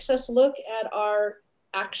 It makes us look at our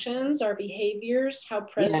actions, our behaviors, how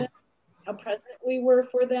present we were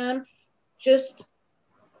for them. Just,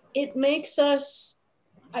 it makes us,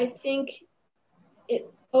 I think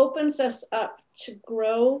it opens us up to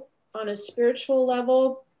grow on a spiritual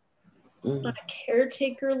level, on a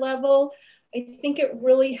caretaker level. I think it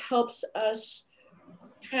really helps us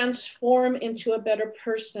transform into a better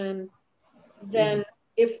person than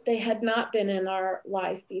if they had not been in our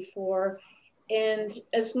life before. And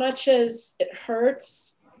as much as it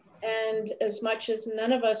hurts and as much as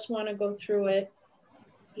none of us want to go through it,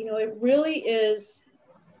 you know, it really is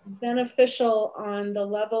beneficial on the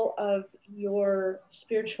level of your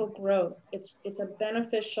spiritual growth. It's a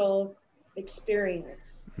beneficial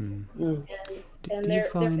experience. And there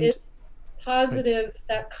is positive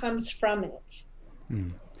that comes from it.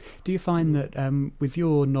 Do you find that with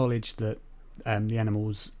your knowledge that the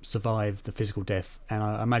animals survive the physical death, and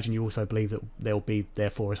I imagine you also believe that they'll be there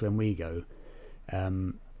for us when we go,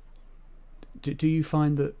 do you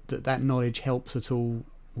find that knowledge helps at all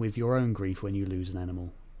with your own grief when you lose an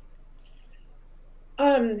animal?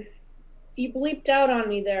 You bleeped out on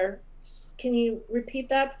me there. Can you repeat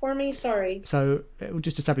that for me? Sorry. So we'll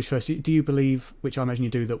just establish first, do you believe, which I imagine you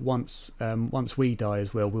do, that once we die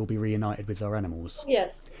as well, we'll be reunited with our animals?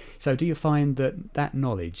 Yes. So do you find that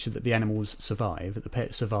knowledge that the animals survive, that the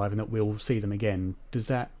pets survive, and that we'll see them again, does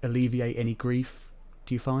that alleviate any grief,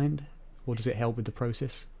 do you find? Or does it help with the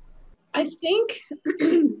process? I think,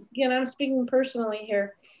 again, I'm speaking personally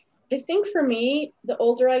here. I think for me, the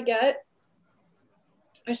older I get,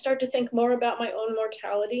 I start to think more about my own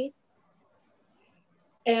mortality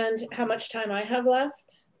and how much time I have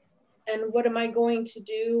left and what am I going to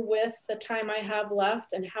do with the time I have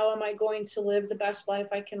left and how am I going to live the best life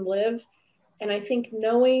I can live. And I think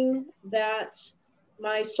knowing that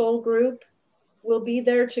my soul group will be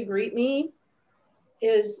there to greet me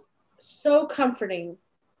is so comforting.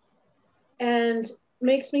 and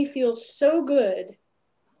makes me feel so good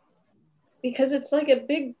because it's like a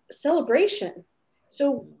big celebration.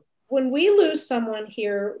 So when we lose someone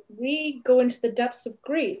here, we go into the depths of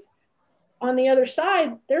grief. On the other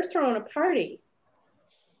side, they're throwing a party.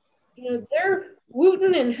 You know, they're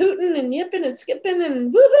wooting and hooting and yipping and skipping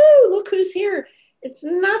and woohoo, look who's here. It's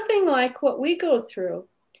nothing like what we go through.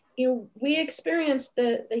 You know, we experience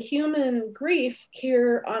the human grief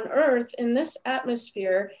here on earth in this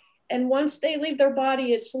atmosphere. And once they leave their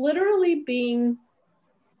body, it's literally being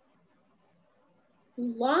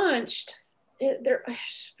launched.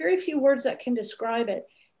 There's very few words that can describe it.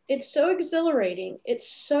 It's so exhilarating.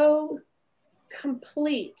 It's so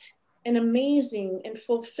complete and amazing and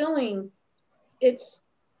fulfilling. It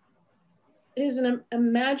is a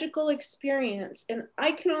magical experience, and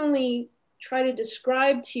I can only try to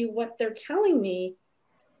describe to you what they're telling me,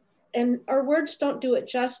 and our words don't do it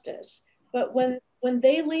justice. But when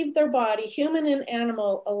they leave their body, human and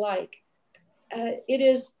animal alike, it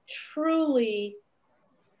is truly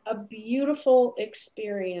a beautiful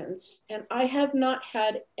experience. And I have not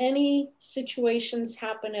had any situations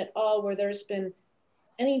happen at all where there's been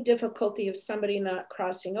any difficulty of somebody not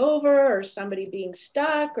crossing over or somebody being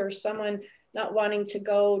stuck or someone not wanting to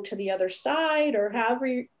go to the other side or however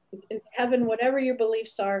in heaven, whatever your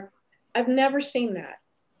beliefs are. I've never seen that.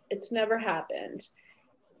 It's never happened.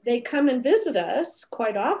 They come and visit us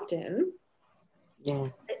quite often. Yeah.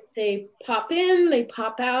 They pop in, they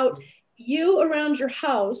pop out. You around your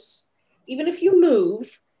house, even if you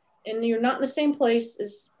move and you're not in the same place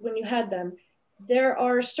as when you had them, there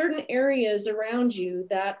are certain areas around you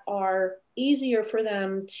that are easier for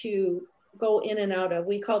them to go in and out of.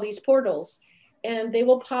 We call these portals. And they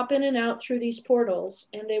will pop in and out through these portals,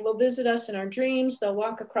 and they will visit us in our dreams. They'll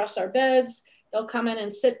walk across our beds. They'll come in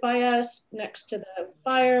and sit by us next to the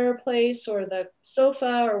fireplace or the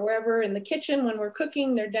sofa or wherever in the kitchen when we're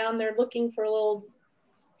cooking. They're down there looking for little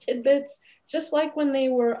tidbits, just like when they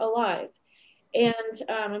were alive. And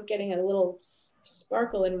I'm getting a little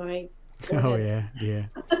sparkle in my forehead. Oh yeah.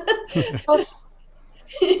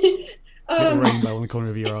 Little rainbow on the corner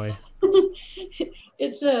of your eye.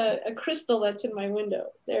 It's a crystal that's in my window.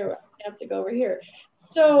 There, I have to go over here.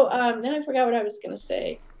 So then I forgot what I was going to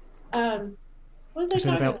say. What was I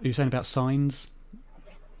talking about? You were saying about signs?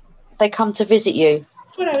 They come to visit you.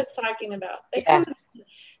 That's what I was talking about.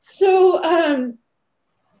 So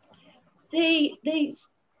they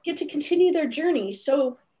get to continue their journey.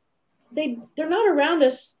 So they're not around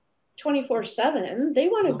us 24/7. They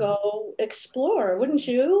want to go explore. Wouldn't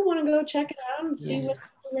you want to go check it out and see what's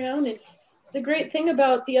around? And the great thing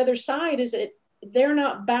about the other side is that they're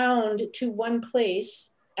not bound to one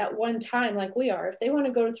place at one time like we are. If they want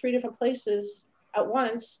to go to 3 different places at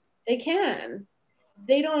once, they can.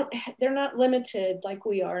 They're not limited like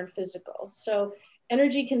we are in physical. So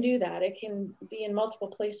energy can do that. It can be in multiple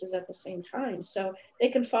places at the same time. So they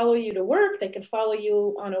can follow you to work. They can follow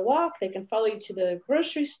you on a walk. They can follow you to the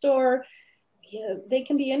grocery store. You know, they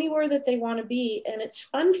can be anywhere that they want to be. And it's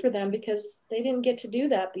fun for them because they didn't get to do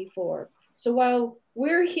that before. So while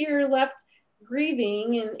we're here left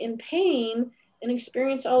grieving and in pain and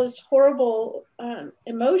experience all this horrible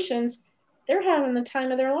emotions, they're having the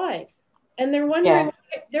time of their life. And they're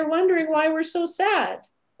wondering why we're so sad.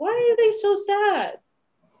 Why are they so sad?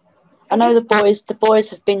 I know the boys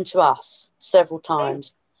have been to us several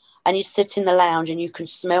times, and you sit in the lounge and you can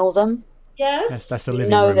smell them. Yes. That's the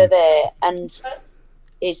living room. room. They're there, and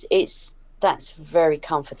that's very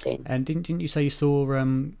comforting. And didn't you say you saw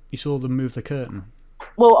them move the curtain?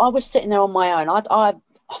 Well, I was sitting there on my own. I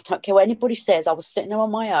don't care what anybody says. I was sitting there on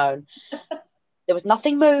my own. There was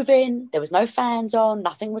nothing moving. There was no fans on.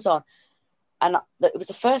 Nothing was on. And it was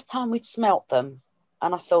the first time we'd smelt them.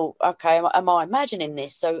 And I thought, okay, am I imagining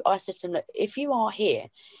this? So I said to them, if you are here,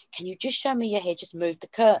 can you just show me your head? Just move the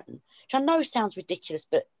curtain. Which I know sounds ridiculous,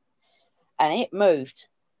 and it moved.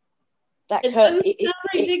 That curtain. It sounds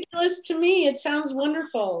ridiculous to me. It sounds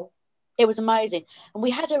wonderful. It was amazing. And we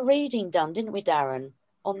had a reading done, didn't we, Darren,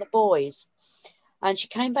 on the boys? And she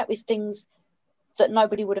came back with things that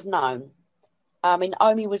nobody would have known. I mean,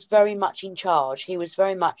 Omi was very much in charge. He was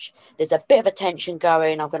very much, there's a bit of a tension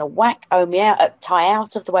going. I'm going to whack Omi out, tie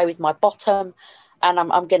out of the way with my bottom, and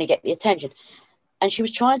I'm going to get the attention. And she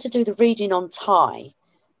was trying to do the reading on Ty,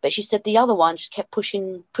 but she said the other one just kept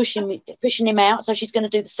pushing him out. So she's going to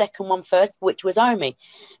do the second one first, which was Omi.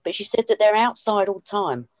 But she said that they're outside all the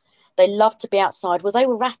time. They love to be outside. Well, they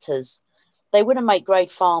were ratters. They would have made great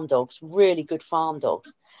farm dogs, really good farm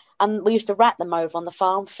dogs. And we used to rat them over on the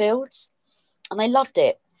farm fields. And they loved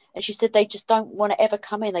it. And she said they just don't want to ever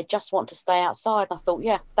come in. They just want to stay outside. And I thought,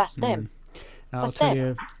 yeah, that's them. I'll That's tell them.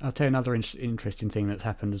 you. I'll tell you another interesting thing that's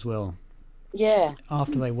happened as well. Yeah.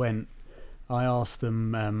 After they went, I asked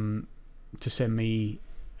them to send me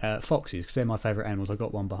foxes because they're my favourite animals. I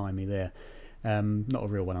got one behind me there. Not a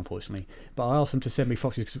real one, unfortunately. But I asked them to send me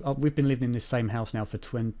foxes because we've been living in this same house now for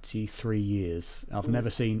 23 years. I've never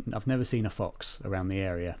seen a fox around the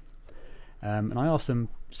area. And I asked them,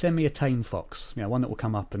 send me a tame fox, one that will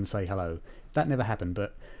come up and say hello. That never happened,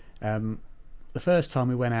 but the first time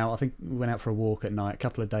we went out, I think we went out for a walk at night, a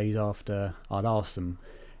couple of days after I'd asked them,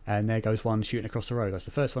 and there goes one shooting across the road. That's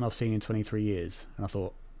the first one I've seen in 23 years. And I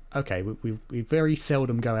thought, okay, we very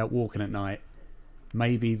seldom go out walking at night.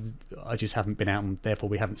 Maybe I just haven't been out and therefore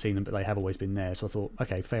we haven't seen them, but they have always been there. So I thought,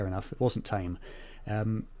 okay, fair enough. It wasn't tame.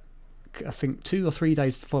 I think 2 or 3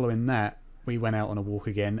 days following that, we went out on a walk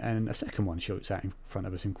again, and a second one shoots out in front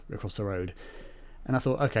of us across the road. And I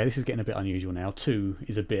thought, okay, this is getting a bit unusual now. 2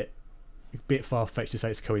 is a bit far-fetched to say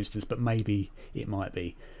it's a coincidence, but maybe it might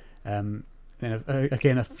be. Then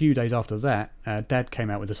again, a few days after that, Dad came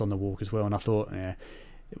out with us on the walk as well, and I thought, yeah,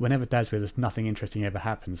 whenever Dad's with us, nothing interesting ever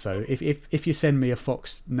happens. So if you send me a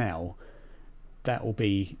fox now, that will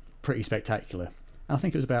be pretty spectacular. And I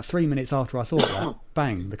think it was about 3 minutes after I thought that,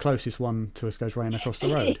 bang, the closest one to us goes running across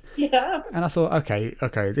the road. Yeah. And I thought, okay,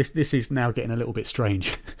 this is now getting a little bit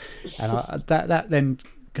strange. And that then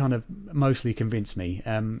kind of mostly convinced me.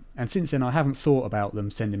 And since then, I haven't thought about them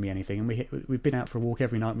sending me anything. And we've been out for a walk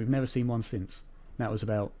every night, and we've never seen one since. That was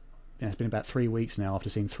it's been about 3 weeks now after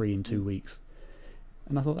seeing 3 in 2 weeks.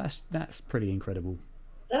 And I thought that's pretty incredible.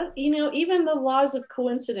 That, even the laws of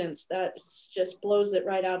coincidence, that just blows it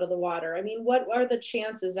right out of the water. I mean, what are the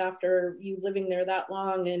chances after you living there that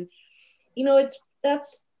long? And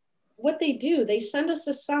that's what they do. They send us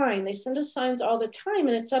a sign. They send us signs all the time,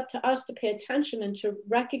 and it's up to us to pay attention and to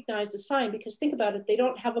recognize the sign. Because think about it, they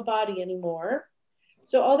don't have a body anymore,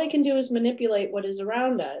 so all they can do is manipulate what is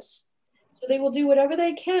around us. So they will do whatever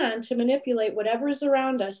they can to manipulate whatever is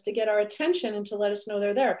around us to get our attention and to let us know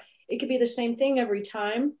they're there. It could be the same thing every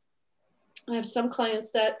time. I have some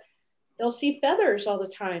clients that they'll see feathers all the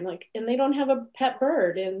time, and they don't have a pet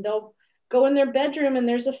bird, and they'll go in their bedroom and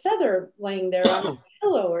there's a feather laying there on a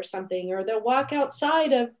pillow or something, or they'll walk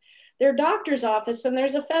outside of their doctor's office and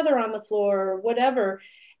there's a feather on the floor or whatever.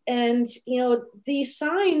 And, these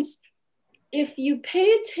signs, if you pay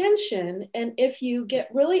attention and if you get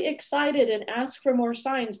really excited and ask for more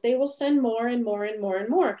signs, they will send more and more and more and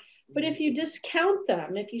more. But if you discount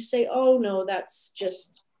them, if you say, oh no, that's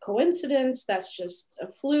just coincidence, that's just a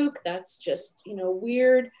fluke, that's just,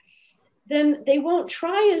 weird, then they won't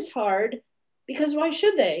try as hard, because why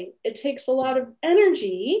should they? It takes a lot of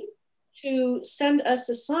energy to send us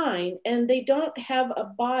a sign, and they don't have a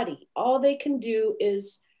body. All they can do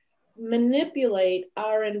is manipulate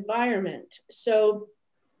our environment. So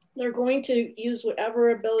they're going to use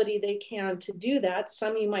whatever ability they can to do that.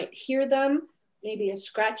 Some you might hear them, maybe a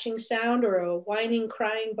scratching sound or a whining,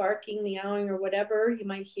 crying, barking, meowing, or whatever you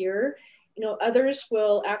might hear. Others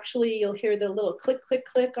will actually, you'll hear the little click, click,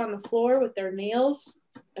 click on the floor with their nails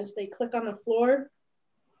as they click on the floor.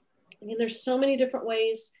 I mean, there's so many different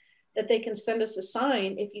ways that they can send us a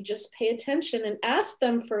sign if you just pay attention and ask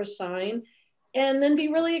them for a sign, and then be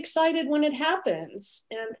really excited when it happens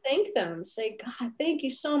and thank them. Say, God, thank you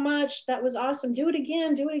so much. That was awesome. Do it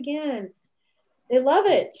again. Do it again. They love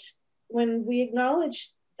it when we acknowledge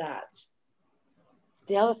that.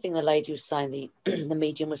 The other thing the lady was saying, the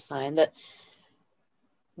medium was saying, that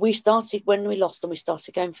we started, when we lost them, we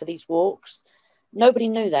started going for these walks. Nobody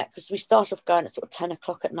knew that, because we started off going at sort of 10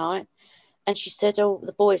 o'clock at night. And she said,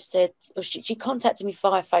 the boys said, she contacted me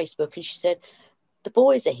via Facebook, and she said, the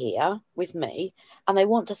boys are here with me and they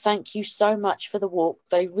want to thank you so much for the walk.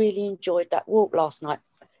 They really enjoyed that walk last night.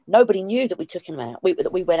 Nobody knew that we took them out,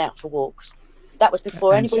 that we went out for walks. That was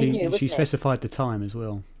before anybody knew, wasn't it? She specified the time as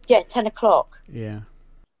well. Yeah, 10 o'clock. Yeah.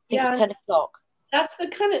 I think it was 10 o'clock. That's the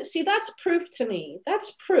kind of, that's proof to me.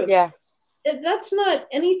 That's proof. Yeah. That's not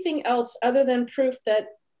anything else other than proof that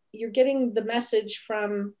you're getting the message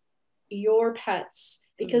from your pets,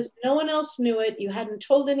 because no one else knew it. You hadn't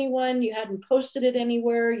told anyone, you hadn't posted it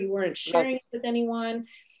anywhere, you weren't sharing it with anyone.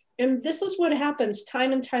 And this is what happens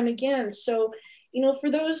time and time again. So,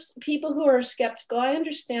 for those people who are skeptical, I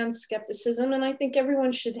understand skepticism, and I think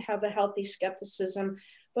everyone should have a healthy skepticism.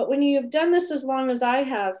 But when you've done this as long as I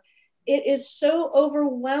have, it is so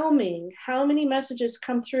overwhelming how many messages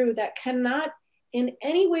come through that cannot in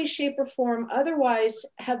any way, shape, or form otherwise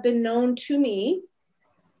have been known to me.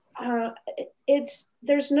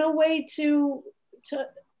 There's no way to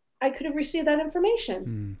I could have received that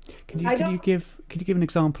information. Can you give an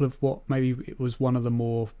example of what maybe it was one of the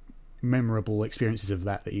more memorable experiences of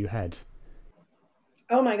that you had?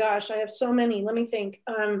 Oh my gosh, I have so many. Let me think.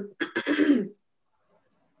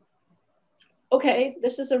 Okay,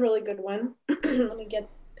 this is a really good one. Let me get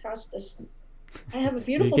past this. I have a You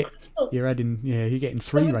beautiful get, crystal. you're adding, yeah, you're getting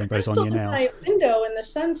So three with the rainbows on crystal you in now. my window and the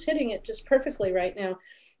sun's hitting it just perfectly right now.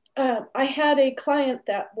 I had a client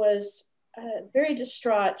that was very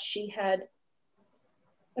distraught. She had,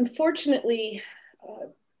 unfortunately,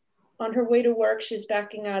 on her way to work, she was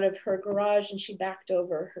backing out of her garage and she backed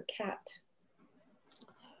over her cat.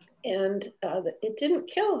 And it didn't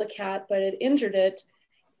kill the cat, but it injured it.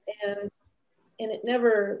 And it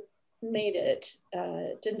never made it.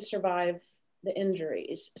 It didn't survive the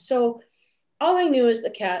injuries. So all I knew is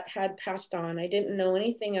the cat had passed on. I didn't know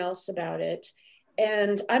anything else about it.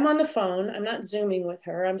 And I'm on the phone. I'm not Zooming with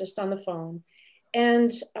her. I'm just on the phone.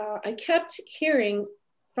 And I kept hearing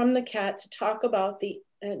from the cat to talk about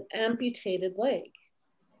an amputated leg.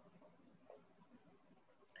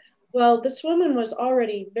 Well, this woman was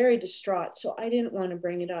already very distraught, so I didn't want to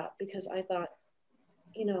bring it up because I thought,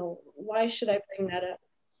 why should I bring that up?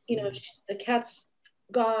 The cat's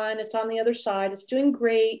gone, it's on the other side, it's doing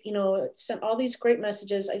great, it sent all these great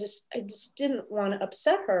messages. I just didn't want to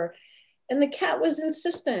upset her. And the cat was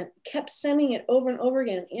insistent, kept sending it over and over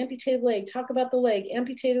again. Amputated leg, talk about the leg,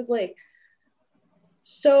 amputated leg.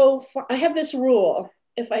 So I have this rule.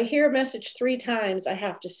 If I hear a message 3 times, I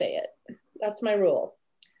have to say it. That's my rule.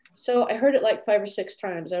 So I heard it like 5 or 6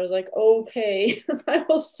 times. I was like, okay, I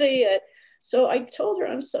will say it. So I told her,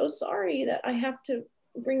 I'm so sorry that I have to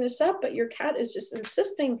bring this up, but your cat is just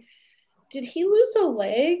insisting. Did he lose a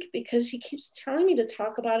leg? Because he keeps telling me to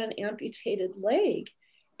talk about an amputated leg.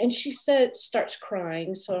 And she starts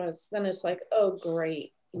crying. So then it's like, oh,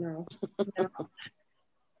 great. Look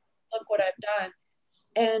what I've done.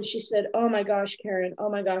 And she said, oh my gosh, Karen, oh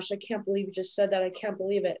my gosh, I can't believe you just said that. I can't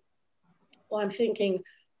believe it. Well, I'm thinking,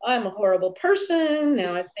 I'm a horrible person.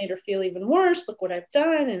 Now I've made her feel even worse. Look what I've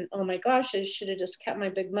done. And oh my gosh, I should have just kept my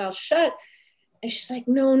big mouth shut. And she's like,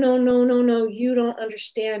 no, no, no, no, no. You don't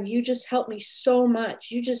understand. You just helped me so much.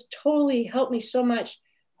 You just totally helped me so much.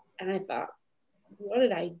 And I thought, what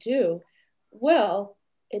did I do? Well,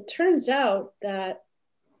 it turns out that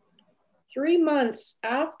 3 months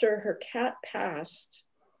after her cat passed,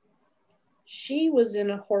 she was in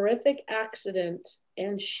a horrific accident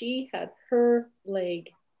and she had her leg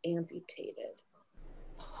amputated.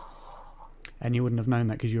 And you wouldn't have known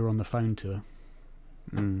that because you were on the phone to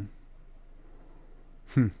her.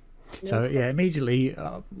 So yeah, immediately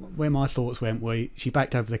where my thoughts went were she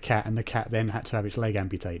backed over the cat and the cat then had to have its leg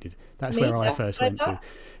amputated. That's where I first went to.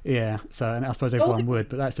 Yeah, so and I suppose everyone would,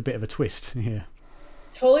 but that's a bit of a twist. Yeah.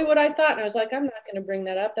 Totally what I thought. And I was like, I'm not going to bring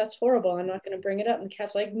that up. That's horrible. I'm not going to bring it up. And the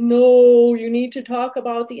cat's like, no, you need to talk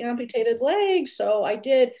about the amputated leg. So I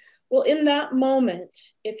did. Well, in that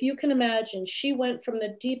moment, if you can imagine, she went from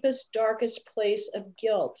the deepest, darkest place of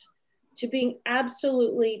guilt to being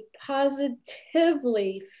absolutely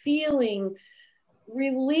positively feeling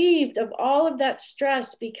relieved of all of that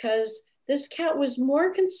stress because this cat was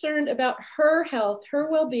more concerned about her health,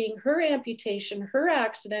 her well-being, her amputation, her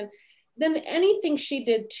accident than anything she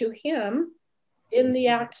did to him in the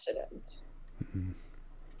accident.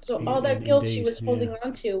 So all that guilt she was holding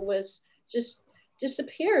on to was just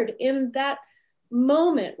disappeared in that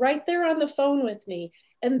moment right there on the phone with me.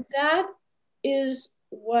 And that is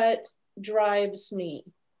what drives me.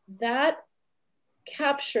 That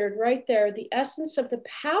captured right there the essence of the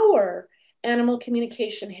power animal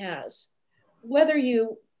communication has. Whether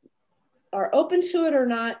you are open to it or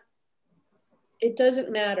not, it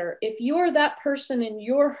doesn't matter. If you're that person and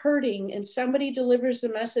you're hurting and somebody delivers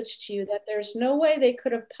a message to you that there's no way they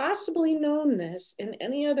could have possibly known this in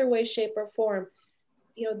any other way, shape, or form,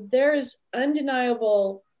 there's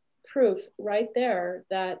undeniable proof right there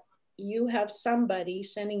that you have somebody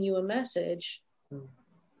sending you a message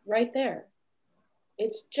right there.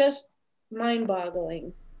 It's just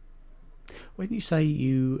mind-boggling. When you say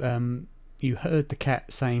you heard the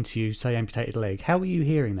cat saying to you, say amputated leg, how were you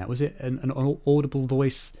hearing that? Was it an audible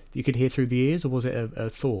voice that you could hear through the ears, or was it a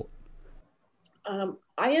thought? I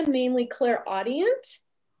am mainly clairaudient,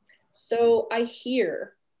 so I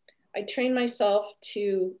hear. I train myself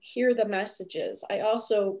to hear the messages. I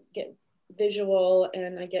also get visual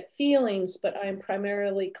and I get feelings, but I'm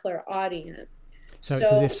primarily clairaudient. So it's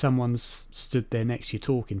as if someone's stood there next to you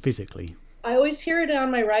talking physically. I always hear it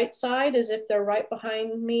on my right side as if they're right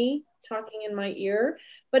behind me talking in my ear,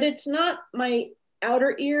 but it's not my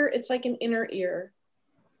outer ear. It's like an inner ear.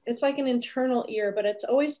 It's like an internal ear, but it's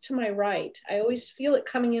always to my right. I always feel it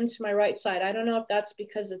coming into my right side. I don't know if that's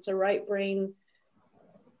because it's a right brain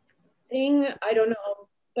thing. I don't know.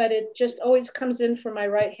 but it just always comes in from my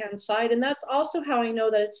right hand side. And that's also how I know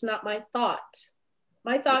that it's not my thought.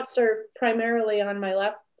 My thoughts are primarily on my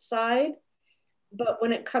left side, but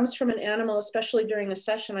when it comes from an animal, especially during a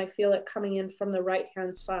session, I feel it coming in from the right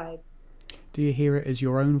hand side. Do you hear it as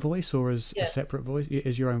your own voice or as a Yes. separate voice?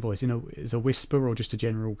 As your own voice, as a whisper or just a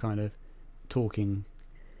general kind of talking?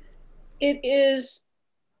 It is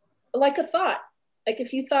like a thought. Like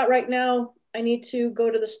if you thought right now, I need to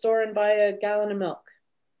go to the store and buy a gallon of milk.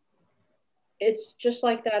 It's just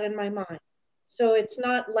like that in my mind. So it's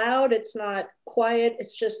not loud, it's not quiet,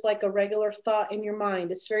 it's just like a regular thought in your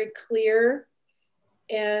mind. It's very clear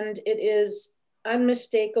and it is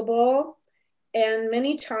unmistakable. And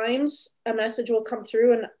many times a message will come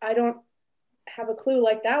through and I don't have a clue,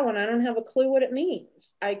 like that one. I don't have a clue what it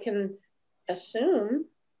means. I can assume,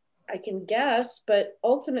 I can guess, but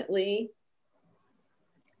ultimately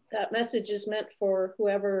that message is meant for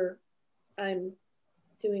whoever I'm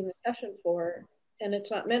doing the session for, and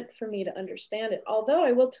it's not meant for me to understand it. Although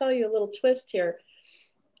I will tell you a little twist here.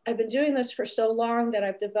 I've been doing this for so long that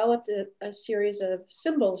I've developed a series of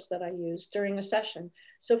symbols that I use during a session.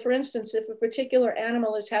 So for instance, if a particular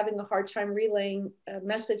animal is having a hard time relaying a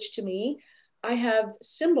message to me, I have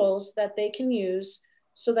symbols that they can use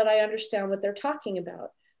so that I understand what they're talking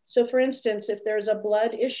about. So for instance, if there's a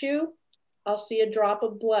blood issue, I'll see a drop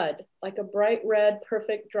of blood, like a bright red,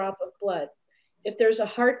 perfect drop of blood. If there's a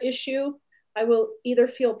heart issue, I will either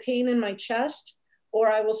feel pain in my chest or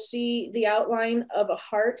I will see the outline of a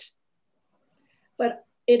heart. But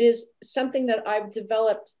it is something that I've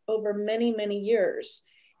developed over many, many years.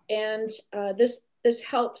 And this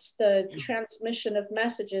helps the transmission of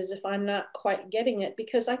messages if I'm not quite getting it,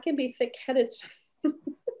 because I can be thick-headed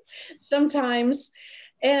sometimes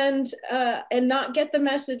and not get the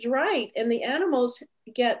message right. And the animals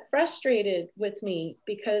get frustrated with me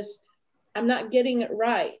because I'm not getting it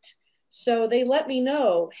right. So they let me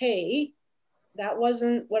know, hey, that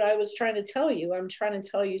wasn't what I was trying to tell you. I'm trying to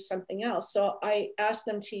tell you something else. So I asked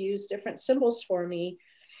them to use different symbols for me.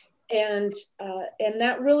 And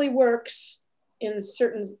that really works in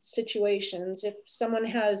certain situations. If someone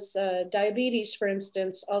has diabetes, for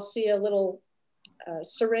instance, I'll see a little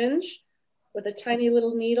syringe with a tiny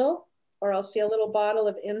little needle, or I'll see a little bottle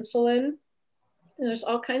of insulin. And there's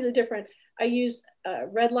all kinds of different, I use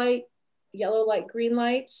red light, yellow light, green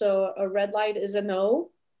light. So a red light is a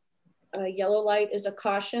no, a yellow light is a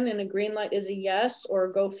caution, and a green light is a yes or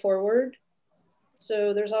go forward.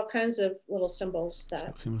 So there's all kinds of little symbols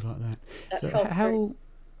that Symbols like that. that So help.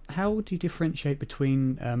 how do you differentiate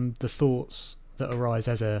between the thoughts that arise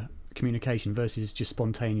as a communication versus just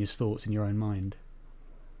spontaneous thoughts in your own mind?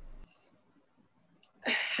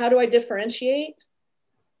 How do I differentiate?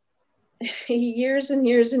 Years and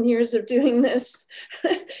years and years of doing this.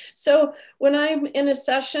 So when I'm in a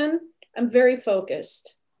session, I'm very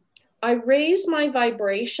focused. I raise my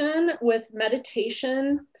vibration with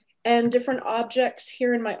meditation and different objects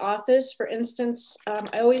here in my office. For instance,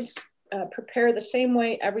 I always prepare the same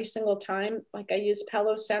way every single time. Like I use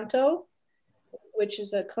Palo Santo, which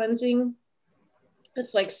is a cleansing.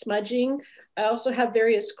 It's like smudging. I also have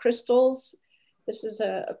various crystals. This is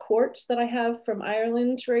a quartz that I have from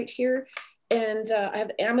Ireland right here. And I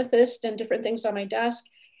have amethyst and different things on my desk.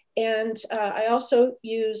 And I also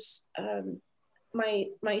use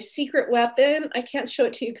my secret weapon. I can't show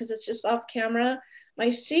it to you because it's just off camera. My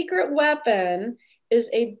secret weapon is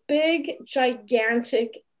a big,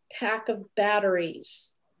 gigantic pack of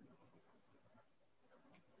batteries.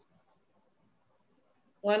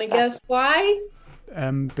 Want to guess why?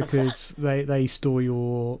 Because they store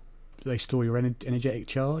your energetic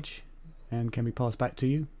charge and can be passed back to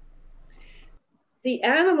you. The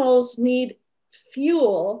animals need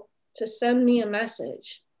fuel to send me a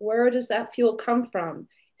message. Where does that fuel come from?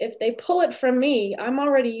 If they pull it from me, I'm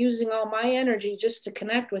already using all my energy just to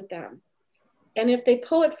connect with them. And if they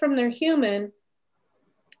pull it from their human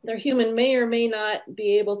may or may not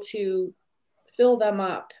be able to fill them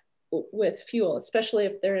up with fuel, especially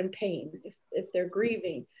if they're in pain, if they're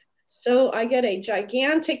grieving. So I get a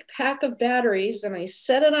gigantic pack of batteries and I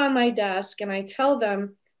set it on my desk and I tell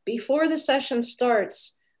them before the session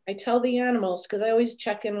starts, I tell the animals, because I always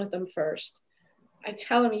check in with them first. I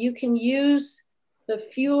tell them, you can use the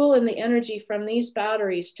fuel and the energy from these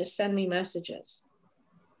batteries to send me messages.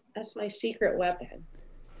 That's my secret weapon.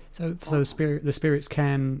 So the spirits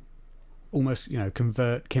can almost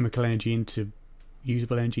convert chemical energy into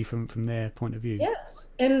usable energy from their point of view. Yes,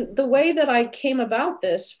 and the way that I came about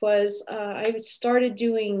this was I started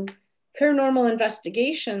doing paranormal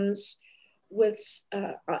investigations with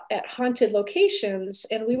at haunted locations,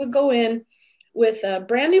 and we would go in. with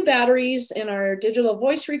brand new batteries in our digital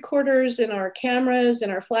voice recorders, in our cameras, in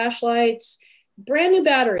our flashlights, brand new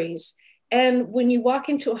batteries. And when you walk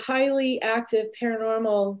into a highly active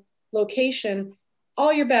paranormal location,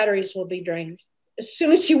 all your batteries will be drained. As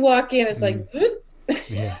soon as you walk in, it's like,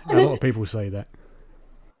 yeah, a lot of people say that.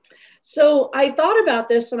 So I thought about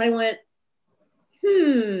this and I went,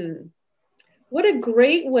 what a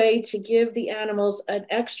great way to give the animals an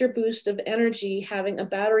extra boost of energy, having a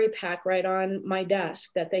battery pack right on my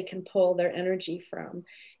desk that they can pull their energy from.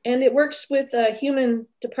 And it works with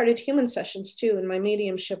departed human sessions too. In my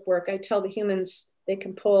mediumship work, I tell the humans they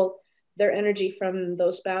can pull their energy from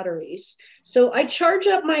those batteries. So I charge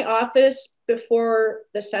up my office before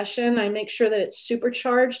the session. I make sure that it's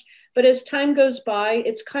supercharged. But as time goes by,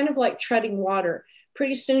 it's kind of like treading water.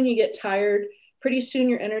 Pretty soon you get tired. Pretty soon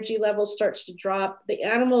your energy level starts to drop. The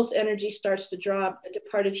animal's energy starts to drop. The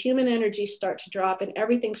departed human energy starts to drop, and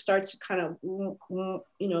everything starts to kind of,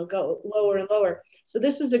 go lower and lower. So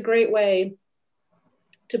this is a great way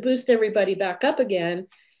to boost everybody back up again.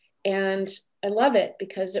 And I love it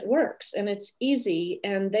because it works and it's easy,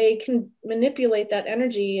 and they can manipulate that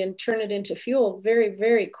energy and turn it into fuel very,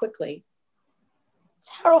 very quickly.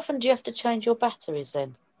 How often do you have to change your batteries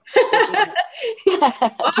then?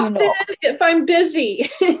 Often, if I'm busy.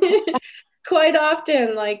 Quite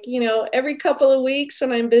often, like, every couple of weeks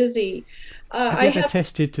when I'm busy. Have you ever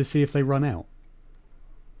tested to see if they run out?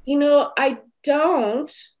 I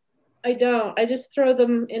don't. I just throw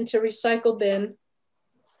them into recycle bin.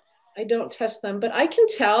 I don't test them, but I can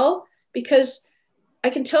tell, because I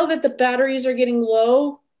can tell that the batteries are getting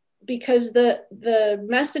low, because the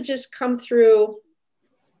messages come through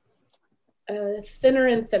thinner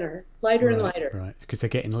and thinner, lighter and lighter. Right, because they're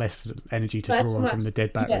getting less energy to draw on from the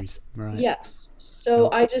dead batteries. Yes. Right. Yes.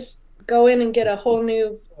 So I just go in and get a whole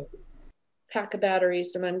new pack of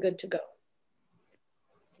batteries, and I'm good to go.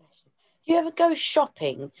 Do you ever go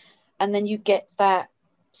shopping and then you get that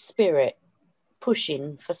spirit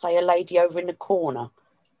pushing for, say, a lady over in the corner?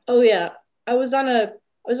 Oh yeah, I was on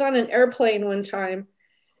an airplane one time,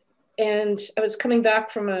 and I was coming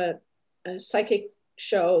back from a psychic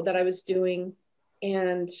show that I was doing,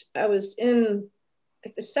 and I was in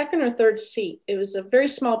like the second or third seat. It was a very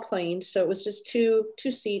small plane, so it was just two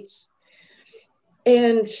seats,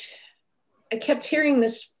 and I kept hearing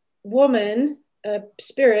this woman, a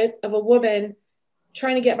spirit of a woman,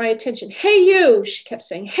 trying to get my attention. Hey, you, she kept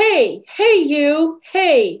saying, hey, you,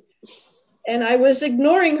 hey. And I was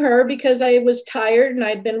ignoring her because I was tired and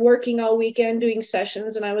I'd been working all weekend doing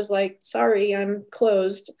sessions. And I was like, sorry, I'm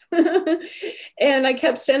closed. And I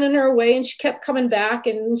kept sending her away, and she kept coming back,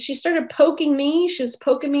 and she started poking me. She was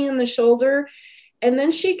poking me in the shoulder. And then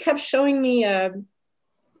she kept showing me a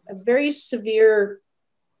very severe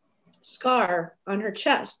scar on her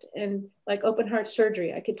chest, and like open heart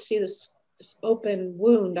surgery. I could see this open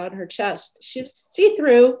wound on her chest. She was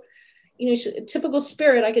see-through. Typical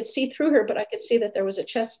spirit, I could see through her, but I could see that there was a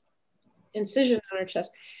chest incision on her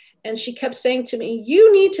chest. And she kept saying to me,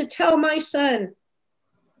 you need to tell my son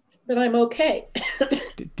that I'm okay.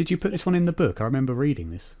 Did you put this one in the book? I remember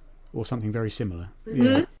reading this, or something very similar. Mm-hmm.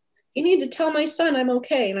 Yeah. You need to tell my son I'm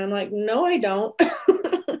okay. And I'm like, no, I don't.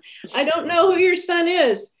 I don't know who your son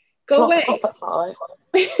is. Go away. Off at 5.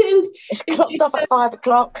 It's clocked off at 5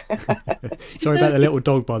 o'clock. Sorry about the little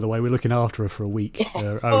dog, by the way. We're looking after her for a week.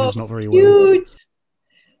 Her owner's not very well.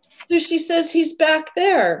 So she says, he's back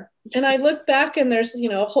there. And I look back, and there's,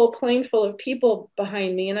 a whole plane full of people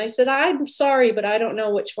behind me. And I said, I'm sorry, but I don't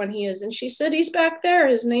know which one he is. And she said, he's back there.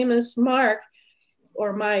 His name is Mark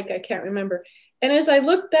or Mike. I can't remember. And as I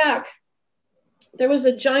look back, there was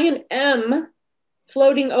a giant M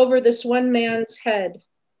floating over this one man's head.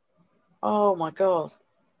 Oh my God.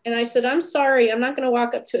 And I said, I'm sorry, I'm not going to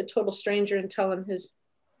walk up to a total stranger and tell him his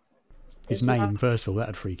name, mom. First of all,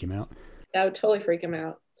 that'd freak him out. That would totally freak him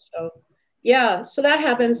out. So yeah, so that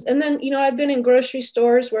happens. And then, I've been in grocery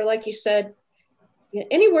stores where, like you said,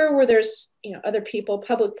 anywhere where there's, other people,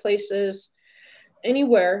 public places,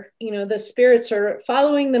 anywhere, the spirits are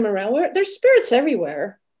following them around. There's spirits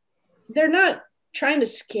everywhere. They're not trying to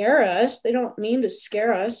scare us. They don't mean to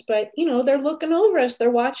scare us, but they're looking over us. They're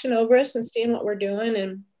watching over us and seeing what we're doing,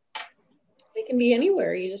 and they can be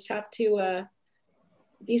anywhere. You just have to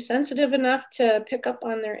be sensitive enough to pick up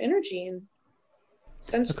on their energy and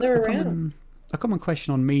sense they're around. A common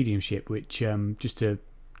question on mediumship, which just to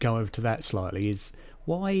go over to that slightly, is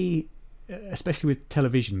why, especially with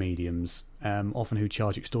television mediums, often who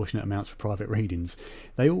charge extortionate amounts for private readings,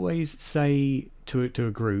 they always say to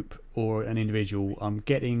a group or an individual, I'm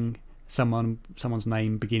getting someone's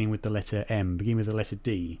name beginning with the letter M, beginning with the letter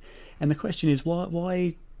D. And the question is,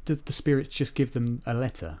 why did the spirits just give them a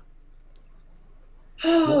letter?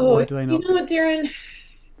 Oh, Why do they you not? know what, Darren?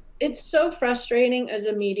 It's so frustrating as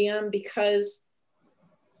a medium because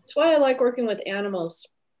that's why I like working with animals.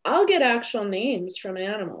 I'll get actual names from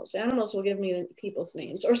animals. Animals will give me people's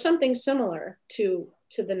names or something similar to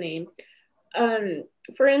the name. Um,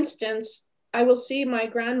 for instance, I will see my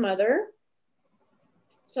grandmother.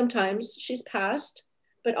 Sometimes she's passed,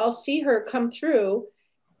 but I'll see her come through,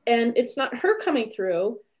 and it's not her coming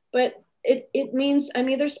through, but it means I'm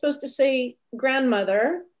either supposed to say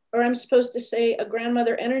grandmother, or I'm supposed to say a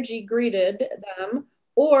grandmother energy greeted them,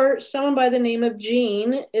 or someone by the name of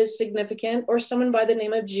Jean is significant, or someone by the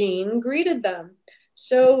name of Jean greeted them.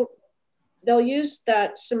 So they'll use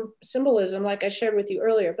that symbolism like I shared with you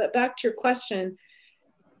earlier. But back to your question,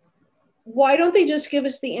 why don't they just give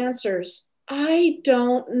us the answers? I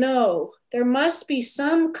don't know. There must be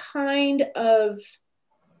some kind of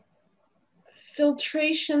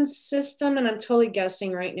filtration system, and I'm totally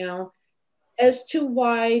guessing right now, as to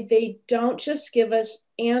why they don't just give us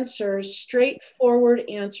answers, straightforward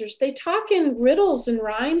answers. They talk in riddles and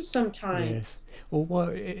rhymes sometimes. Yes.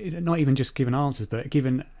 Or not even just given answers, but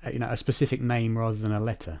given a specific name rather than a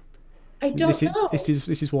letter. I don't know. This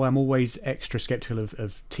is why I'm always extra skeptical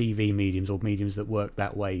of TV mediums or mediums that work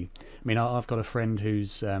that way. I mean, I've got a friend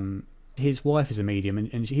who's his wife is a medium,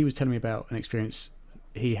 and he was telling me about an experience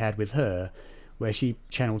he had with her, where she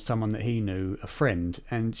channeled someone that he knew, a friend,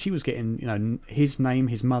 and she was getting his name,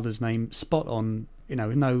 his mother's name, spot on.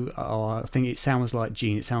 No, I think it sounds like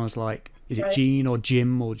Jean. It sounds like, is it Right. Jean or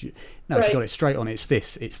Jim or no? Right. She got it straight on. It's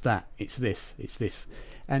this. It's that. It's this. It's this.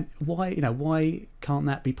 And why can't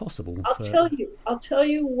that be possible? I'll tell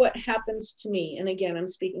you what happens to me. And again, I'm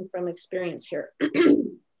speaking from experience here.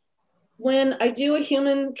 When I do a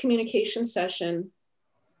human communication session,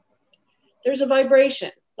 there's a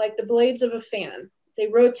vibration, like the blades of a fan. They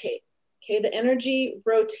rotate. Okay, the energy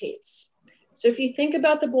rotates. So if you think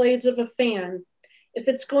about the blades of a fan, if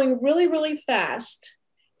it's going really, really fast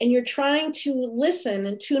and you're trying to listen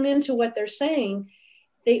and tune into what they're saying,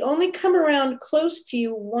 they only come around close to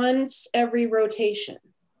you once every rotation.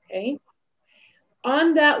 Okay.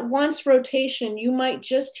 On that once rotation, you might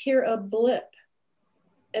just hear a blip,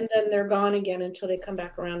 and then they're gone again until they come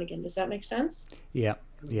back around again. Does that make sense? Yeah,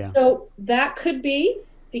 yeah, So that could be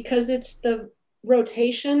because it's the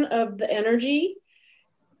rotation of the energy.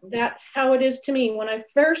 That's how it is to me. When I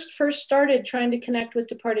first started trying to connect with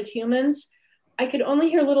departed humans, I could only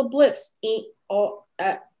hear little blips. And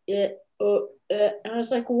I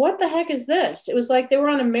was like, what the heck is this? It was like they were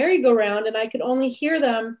on a merry-go-round, and I could only hear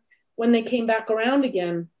them when they came back around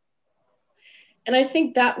again. And I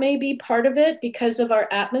think that may be part of it because of our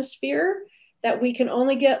atmosphere, that we can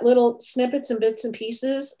only get little snippets and bits and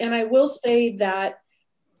pieces. And I will say that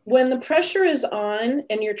when the pressure is on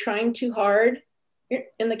and you're trying too hard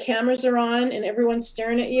and the cameras are on and everyone's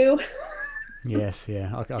staring at you, yes,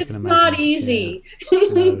 yeah. I can it's imagine. not easy.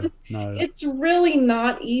 Yeah. No. It's really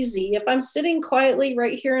not easy. If I'm sitting quietly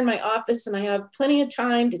right here in my office and I have plenty of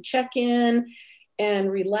time to check in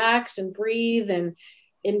and relax and breathe and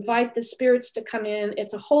invite the spirits to come in,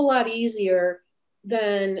 it's a whole lot easier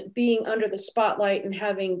than being under the spotlight and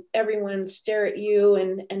having everyone stare at you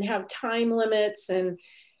and have time limits. And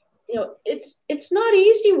it's not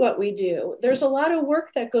easy what we do. There's a lot of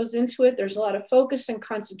work that goes into it. There's a lot of focus and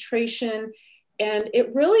concentration, and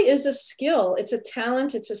it really is a skill. It's a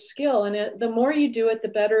talent, it's a skill, and the more you do it, the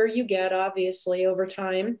better you get, obviously, over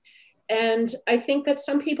time. And I think that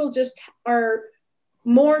some people just are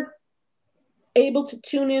more able to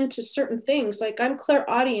tune into certain things. Like I'm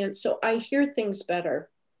clairaudient, so I hear things better.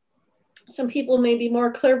 Some people may be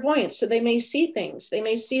more clairvoyant, so they may see things. They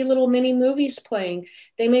may see little mini movies playing.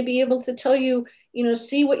 They may be able to tell you,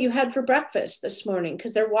 see what you had for breakfast this morning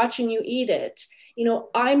because they're watching you eat it.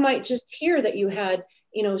 I might just hear that you had,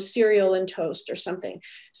 cereal and toast or something.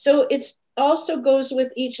 So it's also goes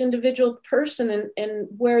with each individual person and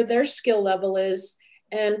where their skill level is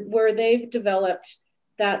and where they've developed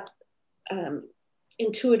that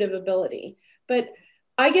intuitive ability. But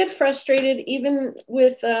I get frustrated even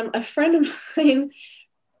with a friend of mine.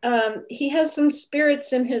 He has some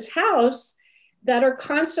spirits in his house that are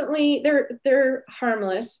constantly, they're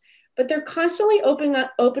harmless, but they're constantly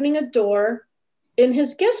opening a door in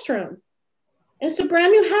his guest room. And it's a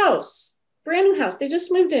brand new house. They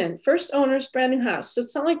just moved in. First owner's brand new house. So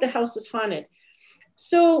it's not like the house is haunted.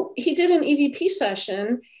 So he did an EVP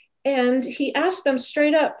session and he asked them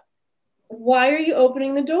straight up, why are you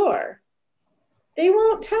opening the door? They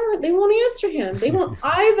won't tell him. They won't answer him. They won't.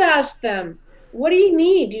 I've asked them, what do you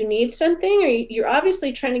need? Do you need something? Or you're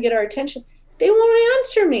obviously trying to get our attention. They won't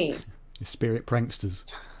answer me. Spirit pranksters.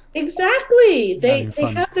 Exactly. having They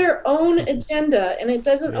fun. have their own agenda, and it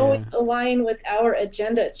doesn't always Yeah. align with our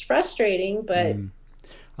agenda. It's frustrating, but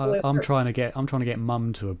it's the way it I'm works. trying to get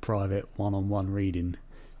mum to a private one-on-one reading.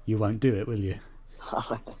 You won't do it, will you?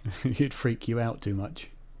 It'd freak you out too much.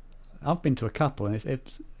 I've been to a couple, and a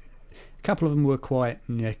couple of them were quite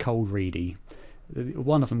cold ready.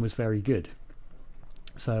 One of them was very good.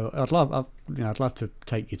 So I'd love to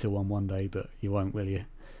take you to one day, but you won't, will you?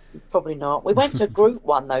 Probably not. We went to a group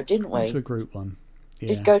one though, didn't Went to we? a group one. Did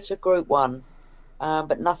Yeah. go to a group one,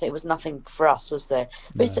 but nothing. It was nothing for us, was there?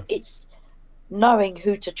 But No. it's knowing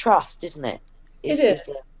who to trust, isn't it? It Is is.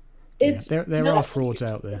 Yeah. It's There no, are frauds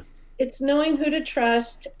out there. it's knowing who to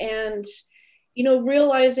trust, and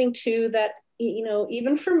realizing too that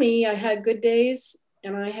even for me, I had good days,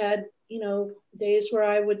 and I had days where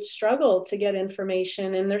I would struggle to get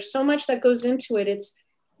information, and there's so much that goes into it. It's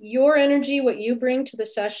your energy, what you bring to the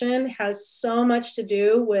session has so much to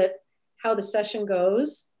do with how the session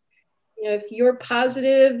goes. If you're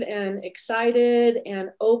positive and excited and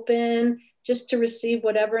open just to receive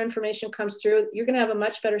whatever information comes through, you're going to have a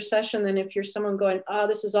much better session than if you're someone going, oh,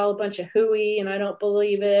 this is all a bunch of hooey and I don't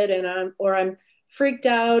believe it, and I'm freaked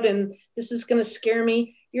out and this is going to scare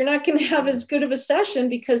me. You're not going to have as good of a session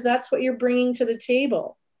because that's what you're bringing to the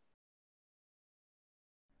table.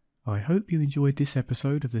 I hope you enjoyed this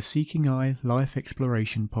episode of the Seeking Eye Life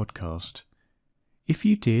Exploration podcast. If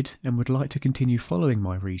you did and would like to continue following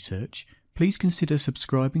my research, please consider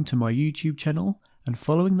subscribing to my YouTube channel and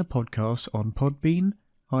following the podcast on Podbean,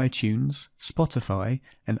 iTunes, Spotify,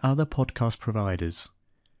 and other podcast providers.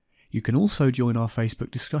 You can also join our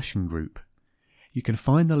Facebook discussion group. You can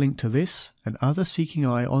find the link to this and other Seeking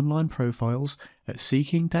Eye online profiles at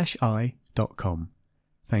seeking-eye.com.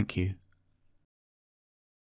 Thank you.